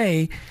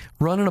today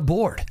running a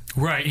board?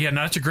 Right. Yeah,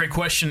 no, that's a great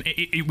question.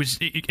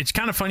 It's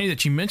kind of funny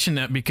that you mentioned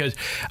that because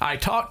I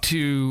talked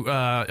to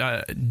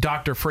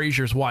Dr.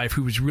 Frazier's wife,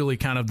 who was really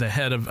kind of the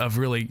head of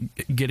really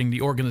getting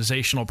the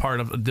organizational part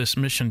of this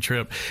mission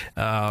trip,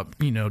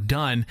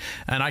 done.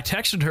 And I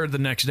texted her the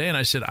next day and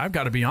I said, I've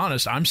got to be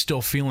honest, I'm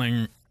still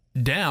feeling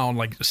down,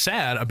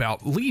 sad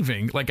about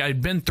leaving.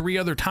 I'd been 3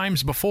 other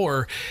times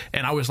before,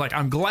 and I was like,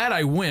 I'm glad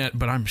I went,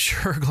 but I'm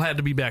sure glad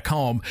to be back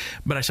home.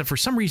 But I said, for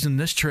some reason,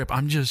 this trip,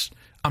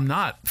 I'm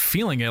not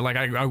feeling it.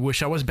 I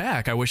wish I was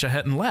back. I wish I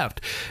hadn't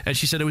left. And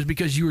she said it was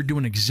because you were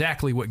doing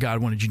exactly what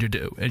God wanted you to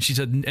do. And she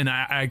said, and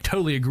I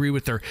totally agree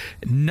with her,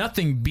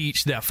 nothing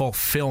beats that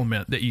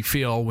fulfillment that you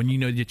feel when you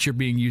know that you're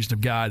being used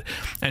of God.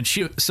 And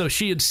she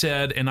had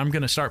said, and I'm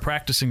going to start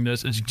practicing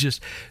this, is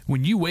just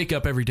when you wake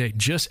up every day,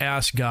 just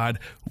ask God,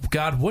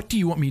 what do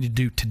you want me to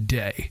do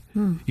today?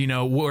 You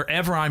know,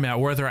 wherever I'm at,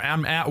 whether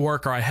I'm at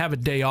work or I have a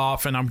day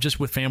off and I'm just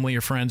with family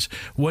or friends,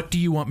 what do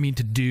you want me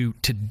to do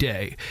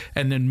today?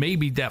 And then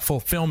maybe that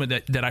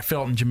fulfillment that I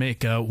felt in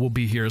Jamaica will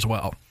be here as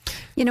well.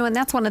 You know, and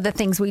that's one of the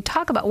things we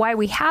talk about, why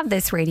we have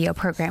this radio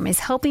program, is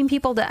helping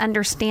people to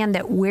understand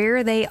that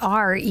where they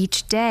are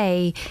each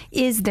day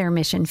is their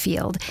mission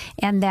field,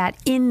 and that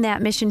in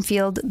that mission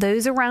field,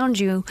 those around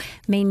you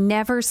may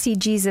never see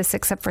Jesus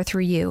except for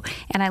through you.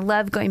 And I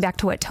love going back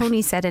to what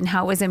Tonie said and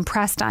how it was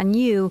impressed on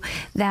you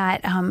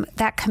that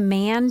that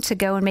command to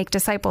go and make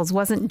disciples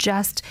wasn't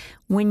just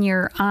when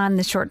you're on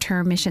the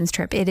short-term missions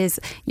trip. It is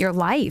your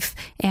life,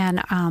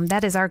 and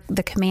that is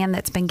the command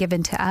that's been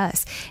given to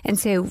us. And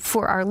so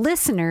for our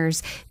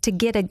listeners to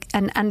get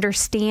an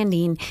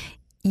understanding,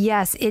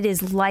 yes, it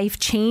is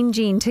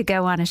life-changing to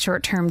go on a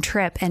short-term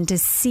trip and to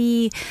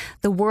see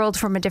the world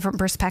from a different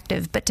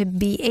perspective, but to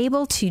be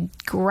able to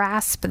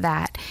grasp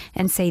that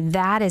and say,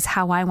 that is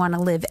how I want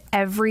to live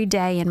every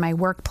day in my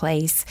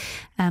workplace,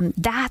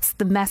 that's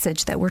the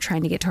message that we're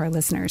trying to get to our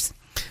listeners.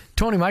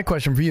 Tonie, my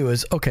question for you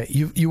is, okay,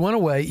 you went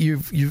away,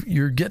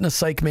 you're getting a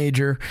psych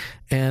major,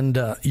 and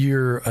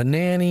you're a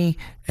nanny,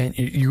 and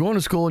you're going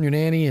to school, and your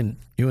nanny and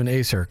you and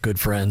Ace are good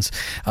friends.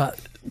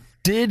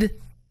 Did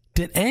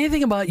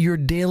anything about your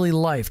daily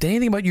life, did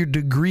anything about your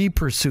degree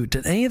pursuit,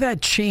 did any of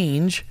that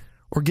change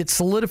or get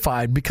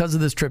solidified because of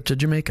this trip to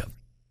Jamaica?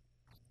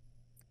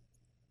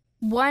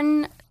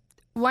 One,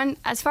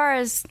 as far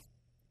as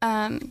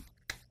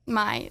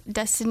my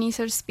destiny,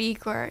 so to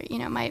speak, or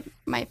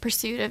my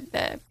pursuit of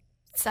the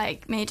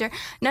psych major,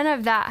 none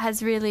of that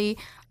has really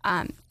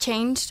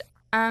changed,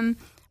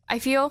 I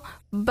feel.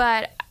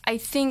 But I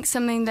think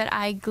something that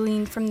I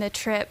gleaned from the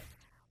trip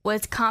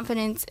was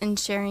confidence in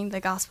sharing the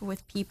gospel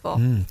with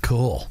people.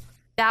 Cool.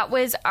 That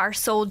was our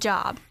sole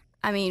job.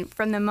 I mean,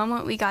 from the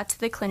moment we got to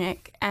the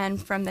clinic and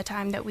from the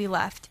time that we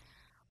left,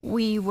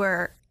 we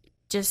were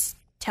just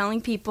telling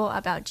people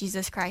about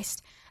Jesus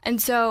Christ. And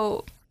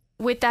so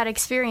with that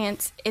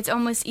experience, it's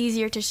almost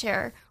easier to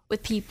share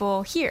with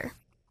people here.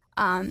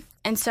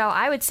 And so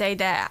I would say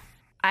that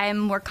I am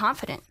more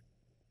confident.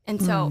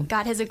 And so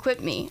God has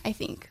equipped me, I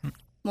think,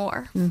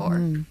 more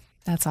for.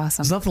 That's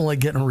awesome. There's nothing like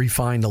getting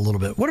refined a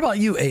little bit. What about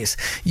you, Ace?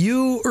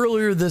 You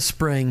earlier this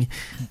spring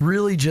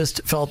really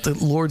just felt the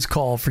Lord's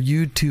call for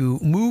you to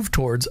move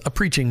towards a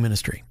preaching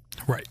ministry.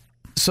 Right.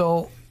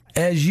 So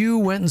as you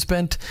went and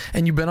spent,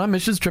 and you've been on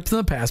missions trips in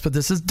the past, but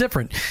this is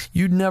different.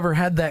 You'd never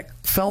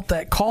felt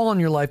that call on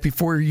your life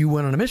before you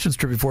went on a missions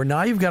trip before.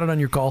 Now you've got it on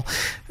your call,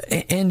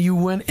 and you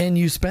went and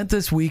you spent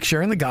this week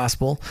sharing the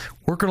gospel,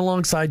 working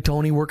alongside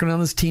Tonie, working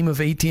on this team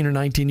of 18 or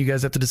 19. You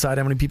guys have to decide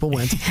how many people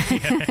went.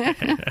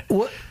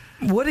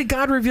 What did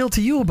God reveal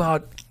to you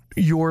about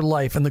your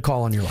life and the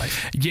call on your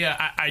life?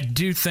 Yeah, I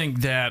do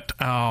think that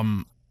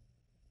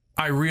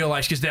I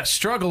realized, because that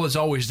struggle is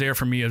always there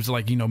for me. It's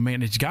like,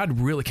 man,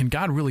 can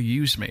God really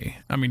use me?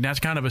 I mean, that's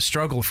kind of a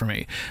struggle for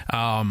me.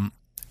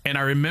 And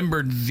I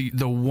remembered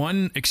the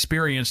one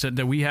experience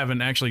that we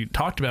haven't actually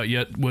talked about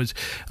yet was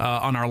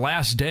on our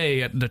last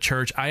day at the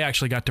church, I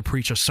actually got to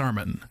preach a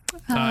sermon.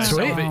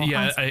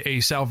 A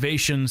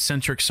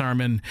salvation-centric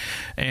sermon.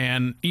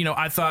 And,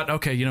 I thought,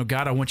 okay,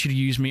 God, I want you to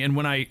use me. And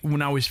when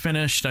I was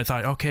finished, I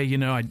thought, okay,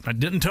 I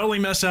didn't totally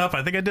mess up.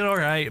 I think I did all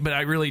right, but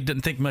I really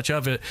didn't think much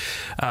of it.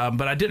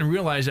 But I didn't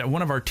realize that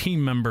one of our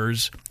team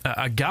members,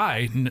 a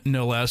guy,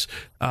 no less,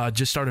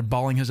 just started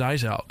bawling his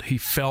eyes out. He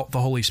felt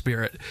the Holy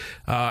Spirit.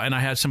 And I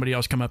had somebody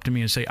else come up to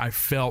me and say, I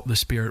felt the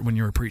Spirit when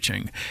you were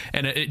preaching.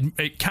 And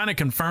it kind of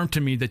confirmed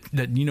to me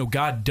that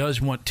God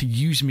does want to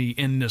use me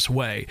in this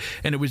way.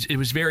 And it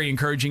was very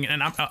encouraging.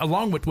 And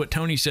along with what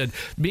Tonie said,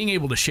 being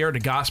able to share the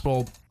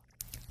gospel,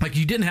 like,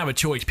 you didn't have a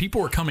choice.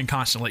 People were coming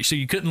constantly. So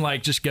you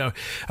couldn't just go,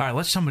 all right,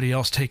 let somebody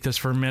else take this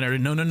for a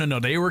minute. No.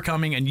 They were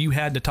coming and you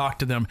had to talk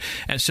to them.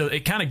 And so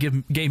it kind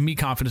of gave me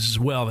confidence as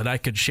well that I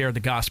could share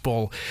the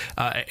gospel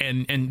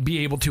and be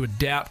able to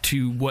adapt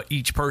to what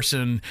each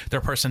person,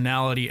 their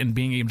personality, and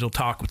being able to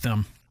talk with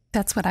them.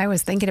 That's what I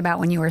was thinking about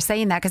when you were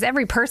saying that, because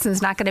every person's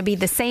not going to be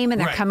the same,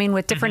 and they're coming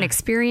with different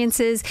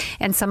experiences,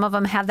 and some of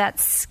them have that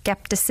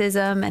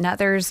skepticism, and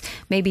others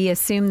maybe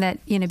assume that,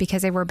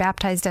 because they were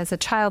baptized as a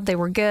child, they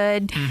were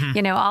good,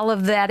 all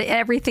of that,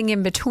 everything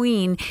in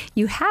between.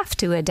 You have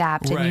to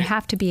adapt, and you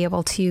have to be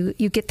able to,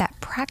 you get that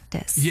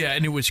practice. Yeah,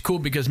 and it was cool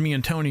because me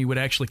and Tonie would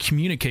actually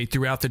communicate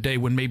throughout the day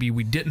when maybe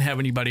we didn't have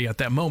anybody at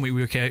that moment.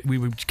 We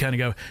would kind of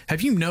go,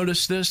 have you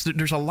noticed this?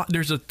 There's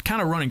a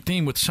kind of running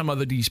theme with some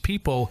of these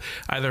people,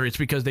 either it's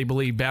because they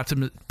believe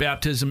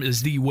baptism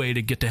is the way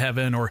to get to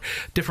heaven or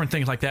different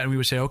things like that. And we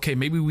would say, okay,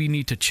 maybe we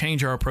need to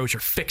change our approach or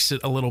fix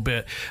it a little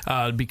bit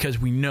because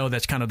we know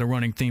that's kind of the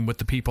running theme with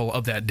the people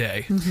of that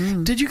day.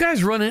 Did you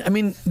guys run it? I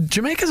mean,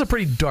 Jamaica's a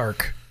pretty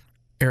dark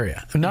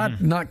area,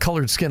 not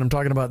colored skin. I'm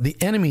talking about the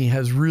enemy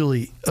has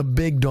really a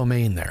big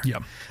domain there. Yeah.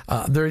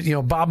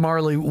 Bob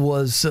Marley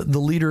was the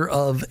leader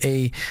of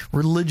a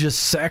religious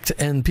sect,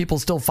 and people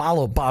still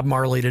follow Bob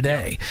Marley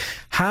today.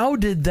 How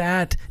did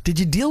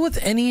you deal with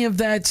any of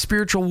that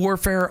spiritual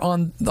warfare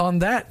on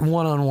that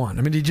one-on-one?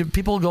 I mean,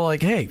 people go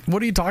like, hey,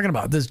 what are you talking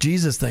about? This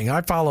Jesus thing.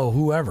 I follow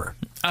whoever.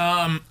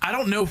 I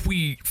don't know if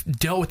we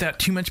dealt with that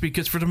too much,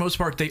 because for the most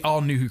part, they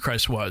all knew who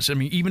Christ was. I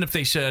mean, even if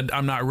they said,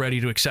 I'm not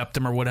ready to accept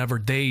him or whatever,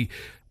 they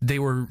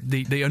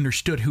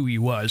understood who he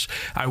was.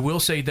 I will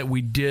say that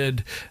we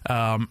did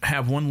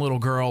have one little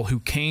girl who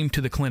came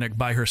to the clinic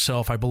by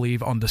herself, I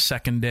believe, on the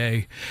second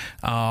day.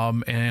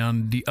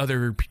 And the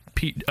other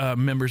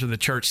members of the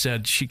church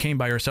said she came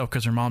by herself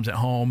because her mom's at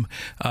home,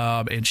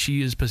 and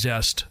she is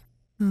possessed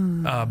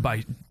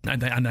by,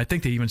 and I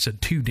think they even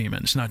said 2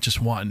 demons, not just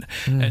one.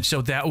 And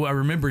so that, I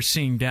remember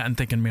seeing that and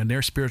thinking, man,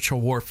 there's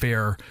spiritual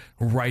warfare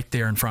right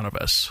there in front of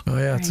us. Oh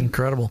yeah, it's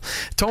incredible.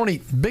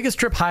 Tonie, biggest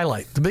trip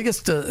highlight,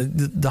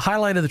 the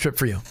highlight of the trip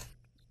for you?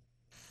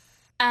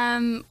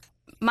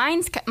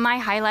 My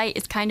highlight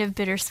is kind of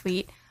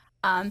bittersweet,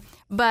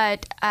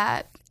 but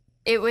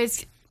it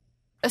was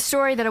a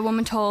story that a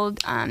woman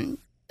told.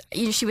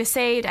 She was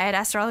saved. I had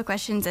asked her all the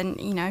questions, and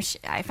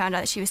I found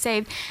out that she was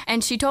saved,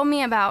 and she told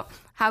me about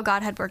how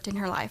God had worked in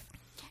her life,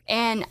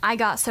 and I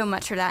got so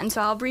much for that. And so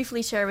I'll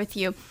briefly share with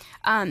you.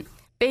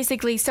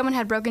 Basically, someone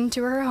had broken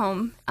into her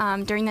home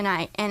during the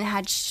night and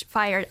had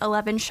fired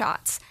 11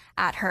 shots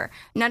at her.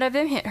 None of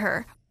them hit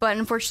her, but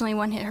unfortunately,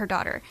 one hit her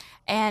daughter,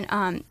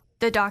 and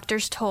the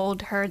doctors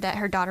told her that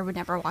her daughter would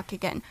never walk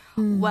again.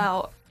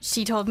 Well,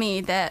 she told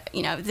me that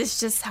this is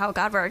just how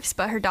God works,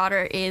 but her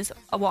daughter is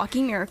a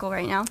walking miracle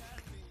right now.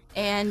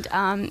 And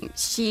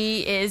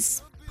she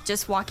is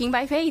just walking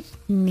by faith.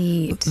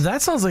 Neat.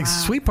 That sounds like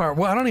sweet part.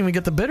 Well, I don't even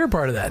get the bitter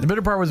part of that. The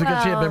bitter part was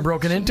because she had been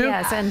broken into?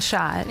 Yes, and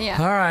shot.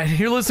 Yeah. All right.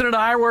 You're listening to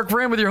I Work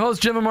For Him with your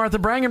hosts, Jim and Martha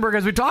Brangenberg,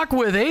 as we talk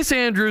with Ace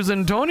Andrews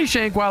and Tonie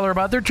Shankweiler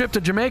about their trip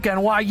to Jamaica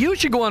and why you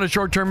should go on a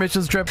short-term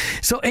missions trip.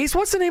 So, Ace,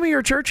 what's the name of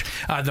your church?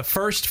 The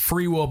First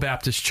Free Will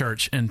Baptist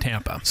Church in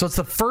Tampa. So it's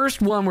the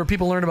first one where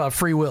people learn about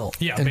free will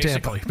in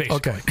basically, Tampa. Basically.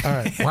 Okay. All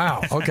right.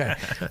 Wow. Okay.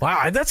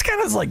 Wow. That's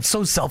kind of like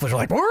so selfish. We're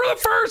like, we're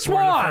the first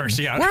one. The first,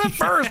 yeah. We're the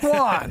first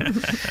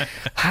one.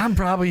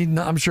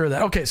 I'm sure of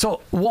that. Okay.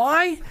 So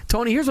why,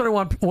 Tonie, here's what I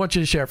want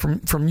you to share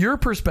from your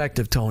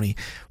perspective, Tonie.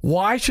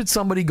 Why should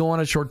somebody go on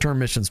a short-term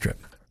missions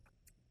trip?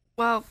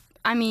 Well,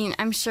 I mean,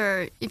 I'm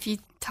sure if you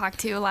talk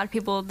to a lot of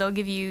people, they'll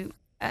give you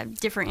a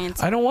different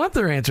answer. I don't want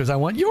their answers. I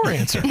want your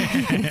answer.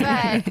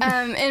 But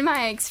in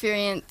my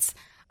experience,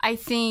 I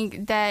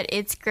think that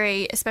it's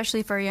great,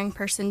 especially for a young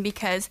person,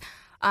 because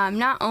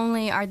not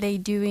only are they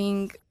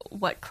doing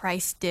what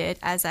Christ did,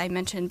 as I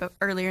mentioned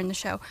earlier in the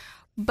show,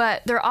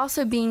 but they're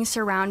also being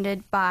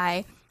surrounded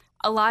by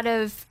a lot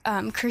of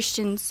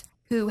Christians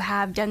who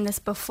have done this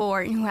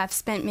before and who have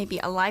spent maybe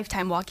a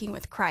lifetime walking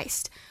with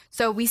Christ.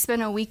 So we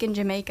spent a week in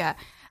Jamaica.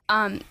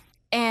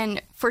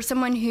 And for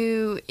someone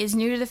who is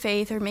new to the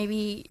faith or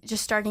maybe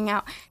just starting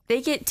out,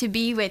 they get to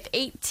be with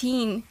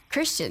 18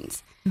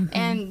 Christians.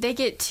 And they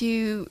get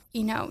to,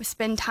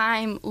 spend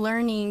time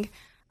learning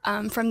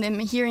from them,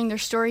 hearing their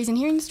stories and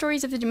hearing the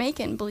stories of the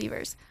Jamaican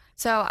believers.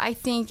 So I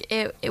think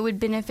it would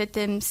benefit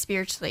them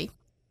spiritually.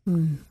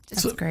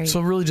 That's great.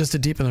 So really just to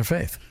deepen their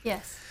faith.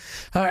 Yes.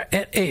 All right,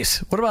 and Ace,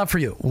 what about for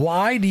you?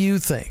 Why do you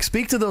think?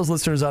 Speak to those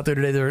listeners out there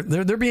today.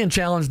 They're being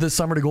challenged this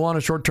summer to go on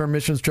a short-term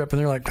missions trip, and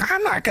they're like,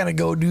 I'm not going to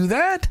go do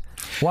that.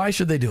 Why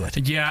should they do it?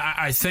 Yeah,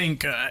 I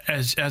think,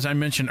 as I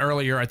mentioned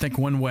earlier, I think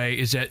one way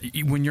is that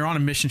when you're on a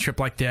mission trip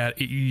like that,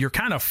 you're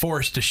kind of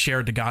forced to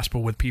share the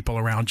gospel with people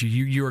around you.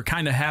 You're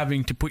kind of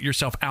having to put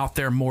yourself out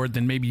there more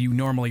than maybe you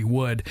normally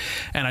would.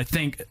 And I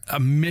think a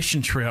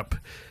mission trip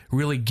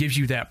really gives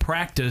you that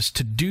practice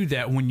to do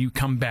that when you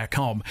come back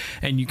home.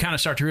 And you kind of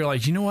start to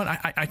realize, you know what,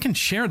 I can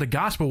share the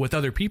gospel with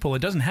other people.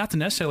 It doesn't have to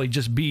necessarily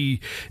just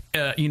be,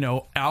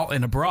 out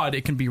and abroad.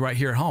 It can be right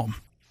here at home.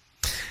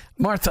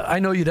 Martha, I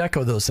know you'd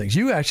echo those things.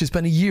 You actually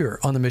spent a year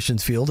on the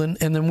missions field, and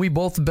then we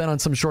both have been on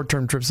some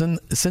short-term trips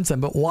since then.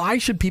 But why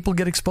should people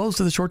get exposed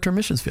to the short-term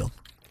missions field?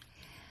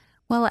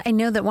 Well, I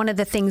know that one of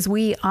the things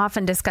we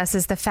often discuss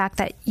is the fact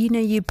that,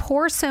 you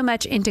pour so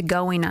much into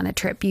going on a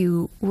trip.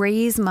 You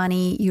raise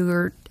money.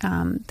 Your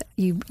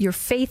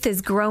faith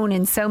is grown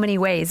in so many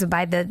ways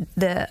by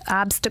the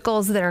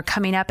obstacles that are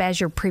coming up as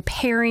you're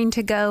preparing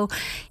to go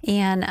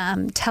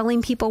and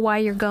telling people why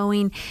you're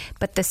going.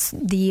 But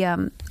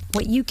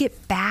what you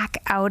get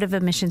back out of a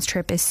missions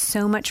trip is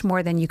so much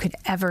more than you could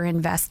ever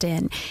invest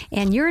in.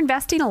 And you're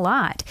investing a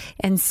lot.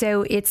 And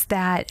so it's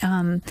that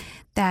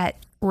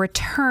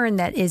return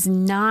that is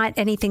not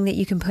anything that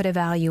you can put a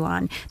value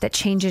on that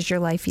changes your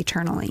life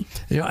eternally.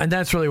 And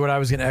that's really what I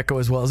was going to echo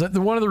as well. Is that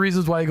one of the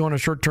reasons why you go on a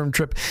short-term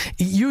trip,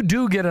 you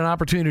do get an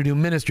opportunity to do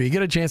ministry. You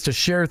get a chance to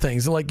share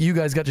things like you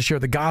guys got to share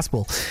the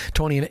gospel,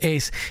 Tonie and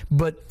Ace.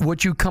 But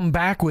what you come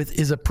back with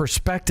is a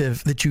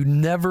perspective that you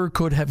never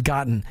could have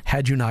gotten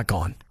had you not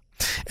gone.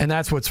 And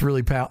that's what's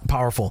really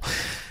powerful.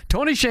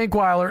 Tony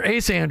Shankweiler,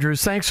 Ace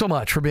Andrews, thanks so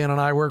much for being on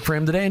I Work For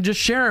Him today and just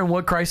sharing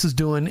what Christ is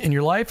doing in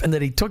your life and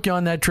that he took you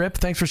on that trip.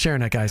 Thanks for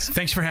sharing that, guys.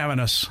 Thanks for having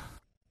us.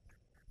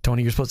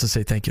 Tony, you're supposed to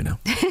say thank you now.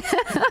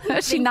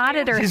 She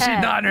nodded her head.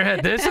 She nodded her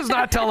head. This is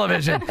not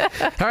television.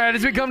 All right,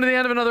 as we come to the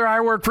end of another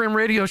I Work For Him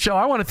radio show,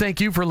 I want to thank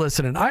you for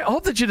listening. I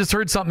hope that you just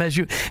heard something as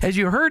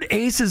you heard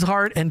Ace's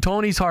heart and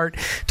Tony's heart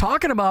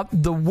talking about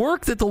the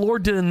work that the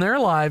Lord did in their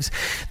lives,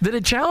 that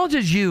it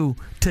challenges you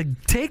to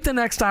take the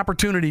next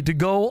opportunity to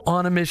go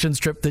on a missions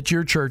trip that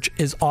your church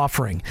is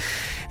offering.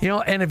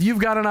 And if you've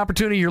got an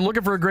opportunity, you're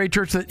looking for a great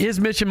church that is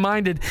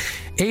mission-minded.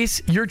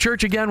 Ace, your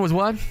church again was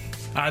what?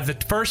 The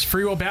First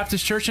Free Will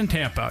Baptist Church in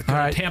Tampa. Go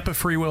to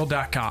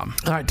TampaFreeWill.com.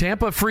 All right,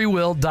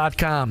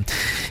 TampaFreeWill.com.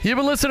 You've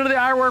been listening to the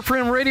I Work For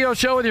Him radio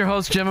show with your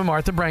hosts, Jim and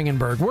Martha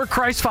Brangenberg. We're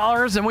Christ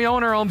followers and we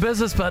own our own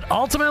business, but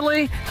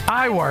ultimately,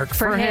 I work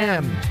for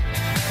him.